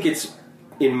I think it's,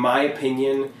 in my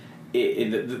opinion,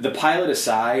 the pilot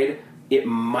aside, it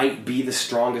might be the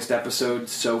strongest episode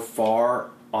so far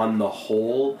on the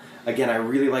whole. Again, I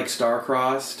really like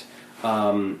Star-Crossed,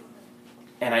 and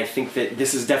I think that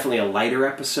this is definitely a lighter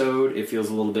episode. It feels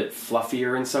a little bit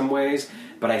fluffier in some ways,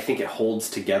 but I think it holds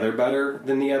together better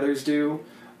than the others do.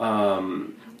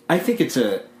 I think it's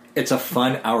a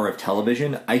fun hour of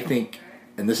television. I think,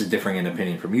 and this is differing in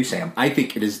opinion from you, Sam, I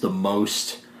think it is the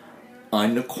most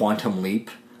un-Quantum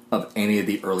Leap of any of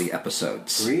the early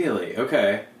episodes. Really?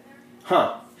 Okay.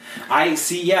 Huh. I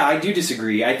see, yeah, I do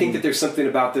disagree. I think that there's something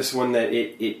about this one that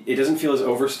it doesn't feel as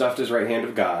overstuffed as Right Hand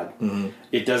of God.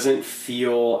 It doesn't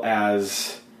feel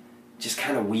as just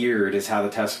kind of weird as how the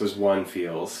Test Was Won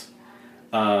feels.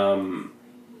 I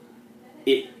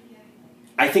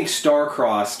think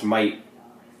Star-Crossed might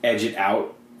edge it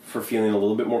out for feeling a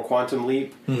little bit more Quantum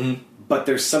Leap. But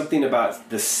there's something about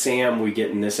the Sam we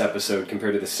get in this episode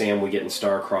compared to the Sam we get in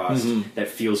Star-Crossed that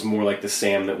feels more like the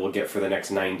Sam that we'll get for the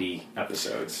next 90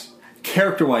 episodes.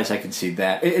 Character-wise, I can see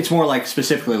that. It's more like,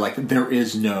 specifically, like, there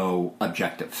is no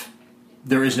objective.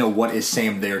 There is no what is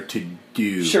Sam there to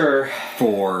do for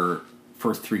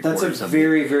three-quarters That's a of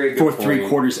very, very good for point.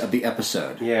 three-quarters of the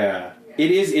episode. Yeah.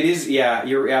 It is, yeah,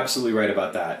 you're absolutely right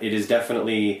about that. It is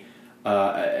definitely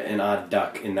an odd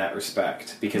duck in that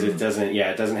respect, because it doesn't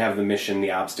have the mission,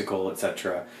 the obstacle,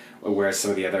 etc., whereas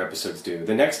some of the other episodes do.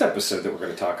 The next episode that we're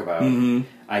going to talk about,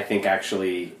 I think,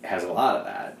 actually has a lot of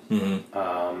that.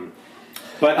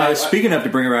 But speaking of, to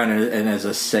bring around and as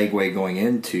a segue going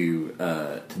into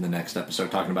to the next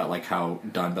episode, talking about like how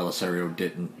Don Belisario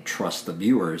didn't trust the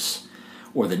viewers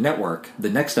or the network, the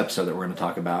next episode that we're going to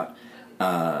talk about,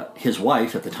 his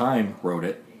wife at the time wrote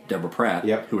it, Deborah Pratt,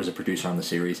 who was a producer on the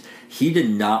series. He did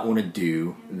not want to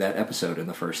do that episode in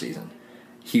the first season.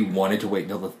 He wanted to wait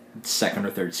until the second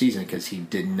or third season because he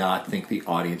did not think the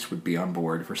audience would be on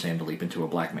board for Sam to leap into a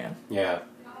black man. Yeah.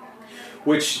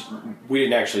 Which we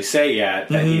didn't actually say yet,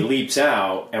 that he leaps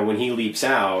out, and when he leaps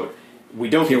out, we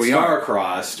don't get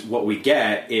Star-Crossed. What we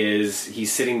get is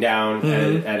he's sitting down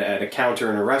at a counter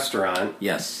in a restaurant.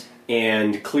 Yes.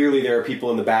 And clearly there are people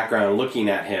in the background looking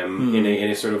at him in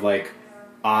a sort of like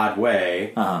odd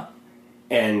way.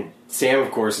 And Sam, of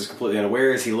course, is completely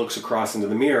unaware as he looks across into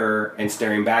the mirror, and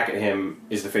staring back at him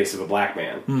is the face of a black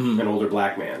man, an older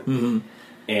black man.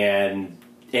 And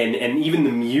even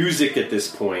the music at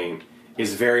this point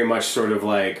is very much sort of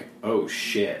like, oh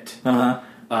shit. But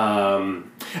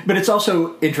it's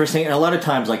also interesting, and a lot of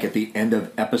times, like at the end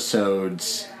of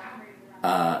episodes,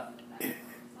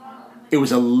 it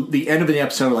was the end of the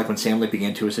episode, like when Sam leaping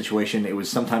into a situation, it was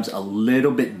sometimes a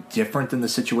little bit different than the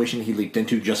situation he leaped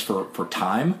into just for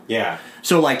time. Yeah.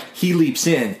 So, like, he leaps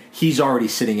in, he's already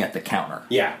sitting at the counter.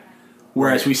 Yeah.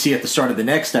 Whereas we see at the start of the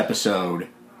next episode,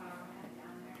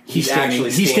 he's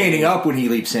standing up when he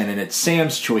leaps in, and it's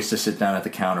Sam's choice to sit down at the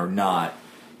counter, not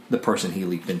the person he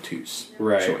leaped into's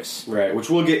choice. Right, which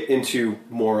we'll get into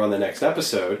more on the next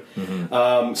episode.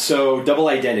 So Double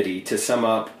Identity, to sum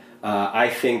up, I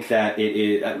think that it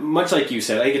is, much like you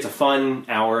said, I think it's a fun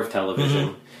hour of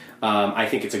television. I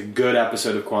think it's a good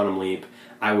episode of Quantum Leap.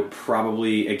 I would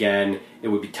probably, again, it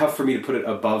would be tough for me to put it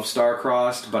above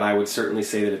Star-Crossed, but I would certainly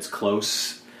say that it's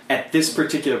close. At this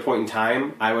particular point in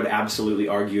time, I would absolutely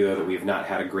argue, though, that we have not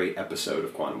had a great episode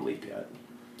of Quantum Leap yet.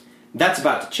 That's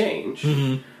about to change,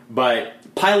 but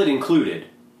Pilot included,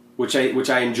 which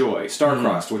I enjoy,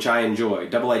 Star-Crossed, which I enjoy,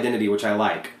 Double Identity, which I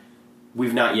like,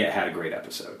 we've not yet had a great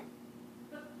episode.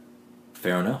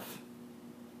 Fair enough.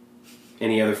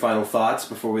 Any other final thoughts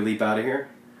before we leap out of here?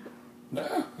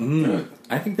 Good.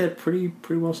 I think that pretty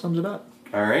well sums it up.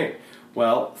 All right.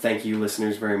 Well, thank you,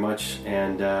 listeners, very much,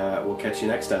 and we'll catch you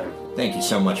next time. Thank you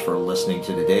so much for listening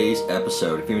to today's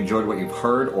episode. If you enjoyed what you've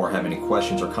heard or have any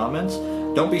questions or comments,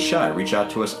 don't be shy. Reach out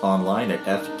to us online at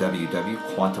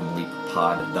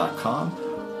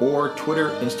fwwquantumleappod.com or Twitter,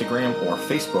 Instagram, or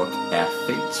Facebook at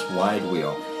Fates Wide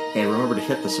Wheel. And remember to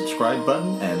hit the subscribe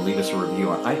button and leave us a review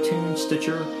on iTunes,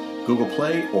 Stitcher, Google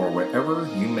Play, or wherever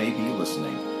you may be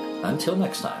listening. Until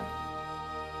next time.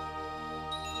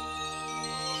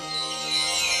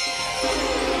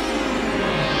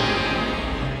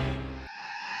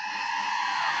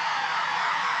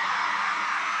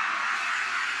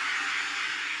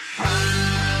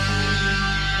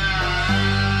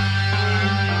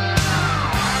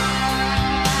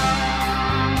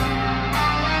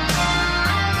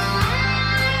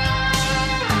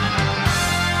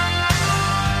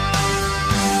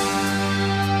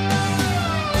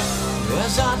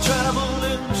 As I travel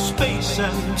in space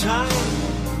and time,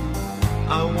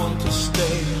 I want to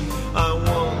stay, I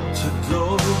want to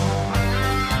go.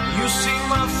 You see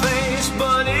my face,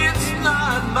 but it's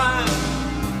not mine.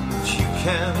 But you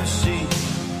can't see,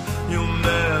 you'll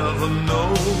never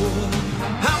know.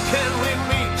 How can we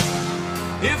meet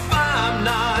if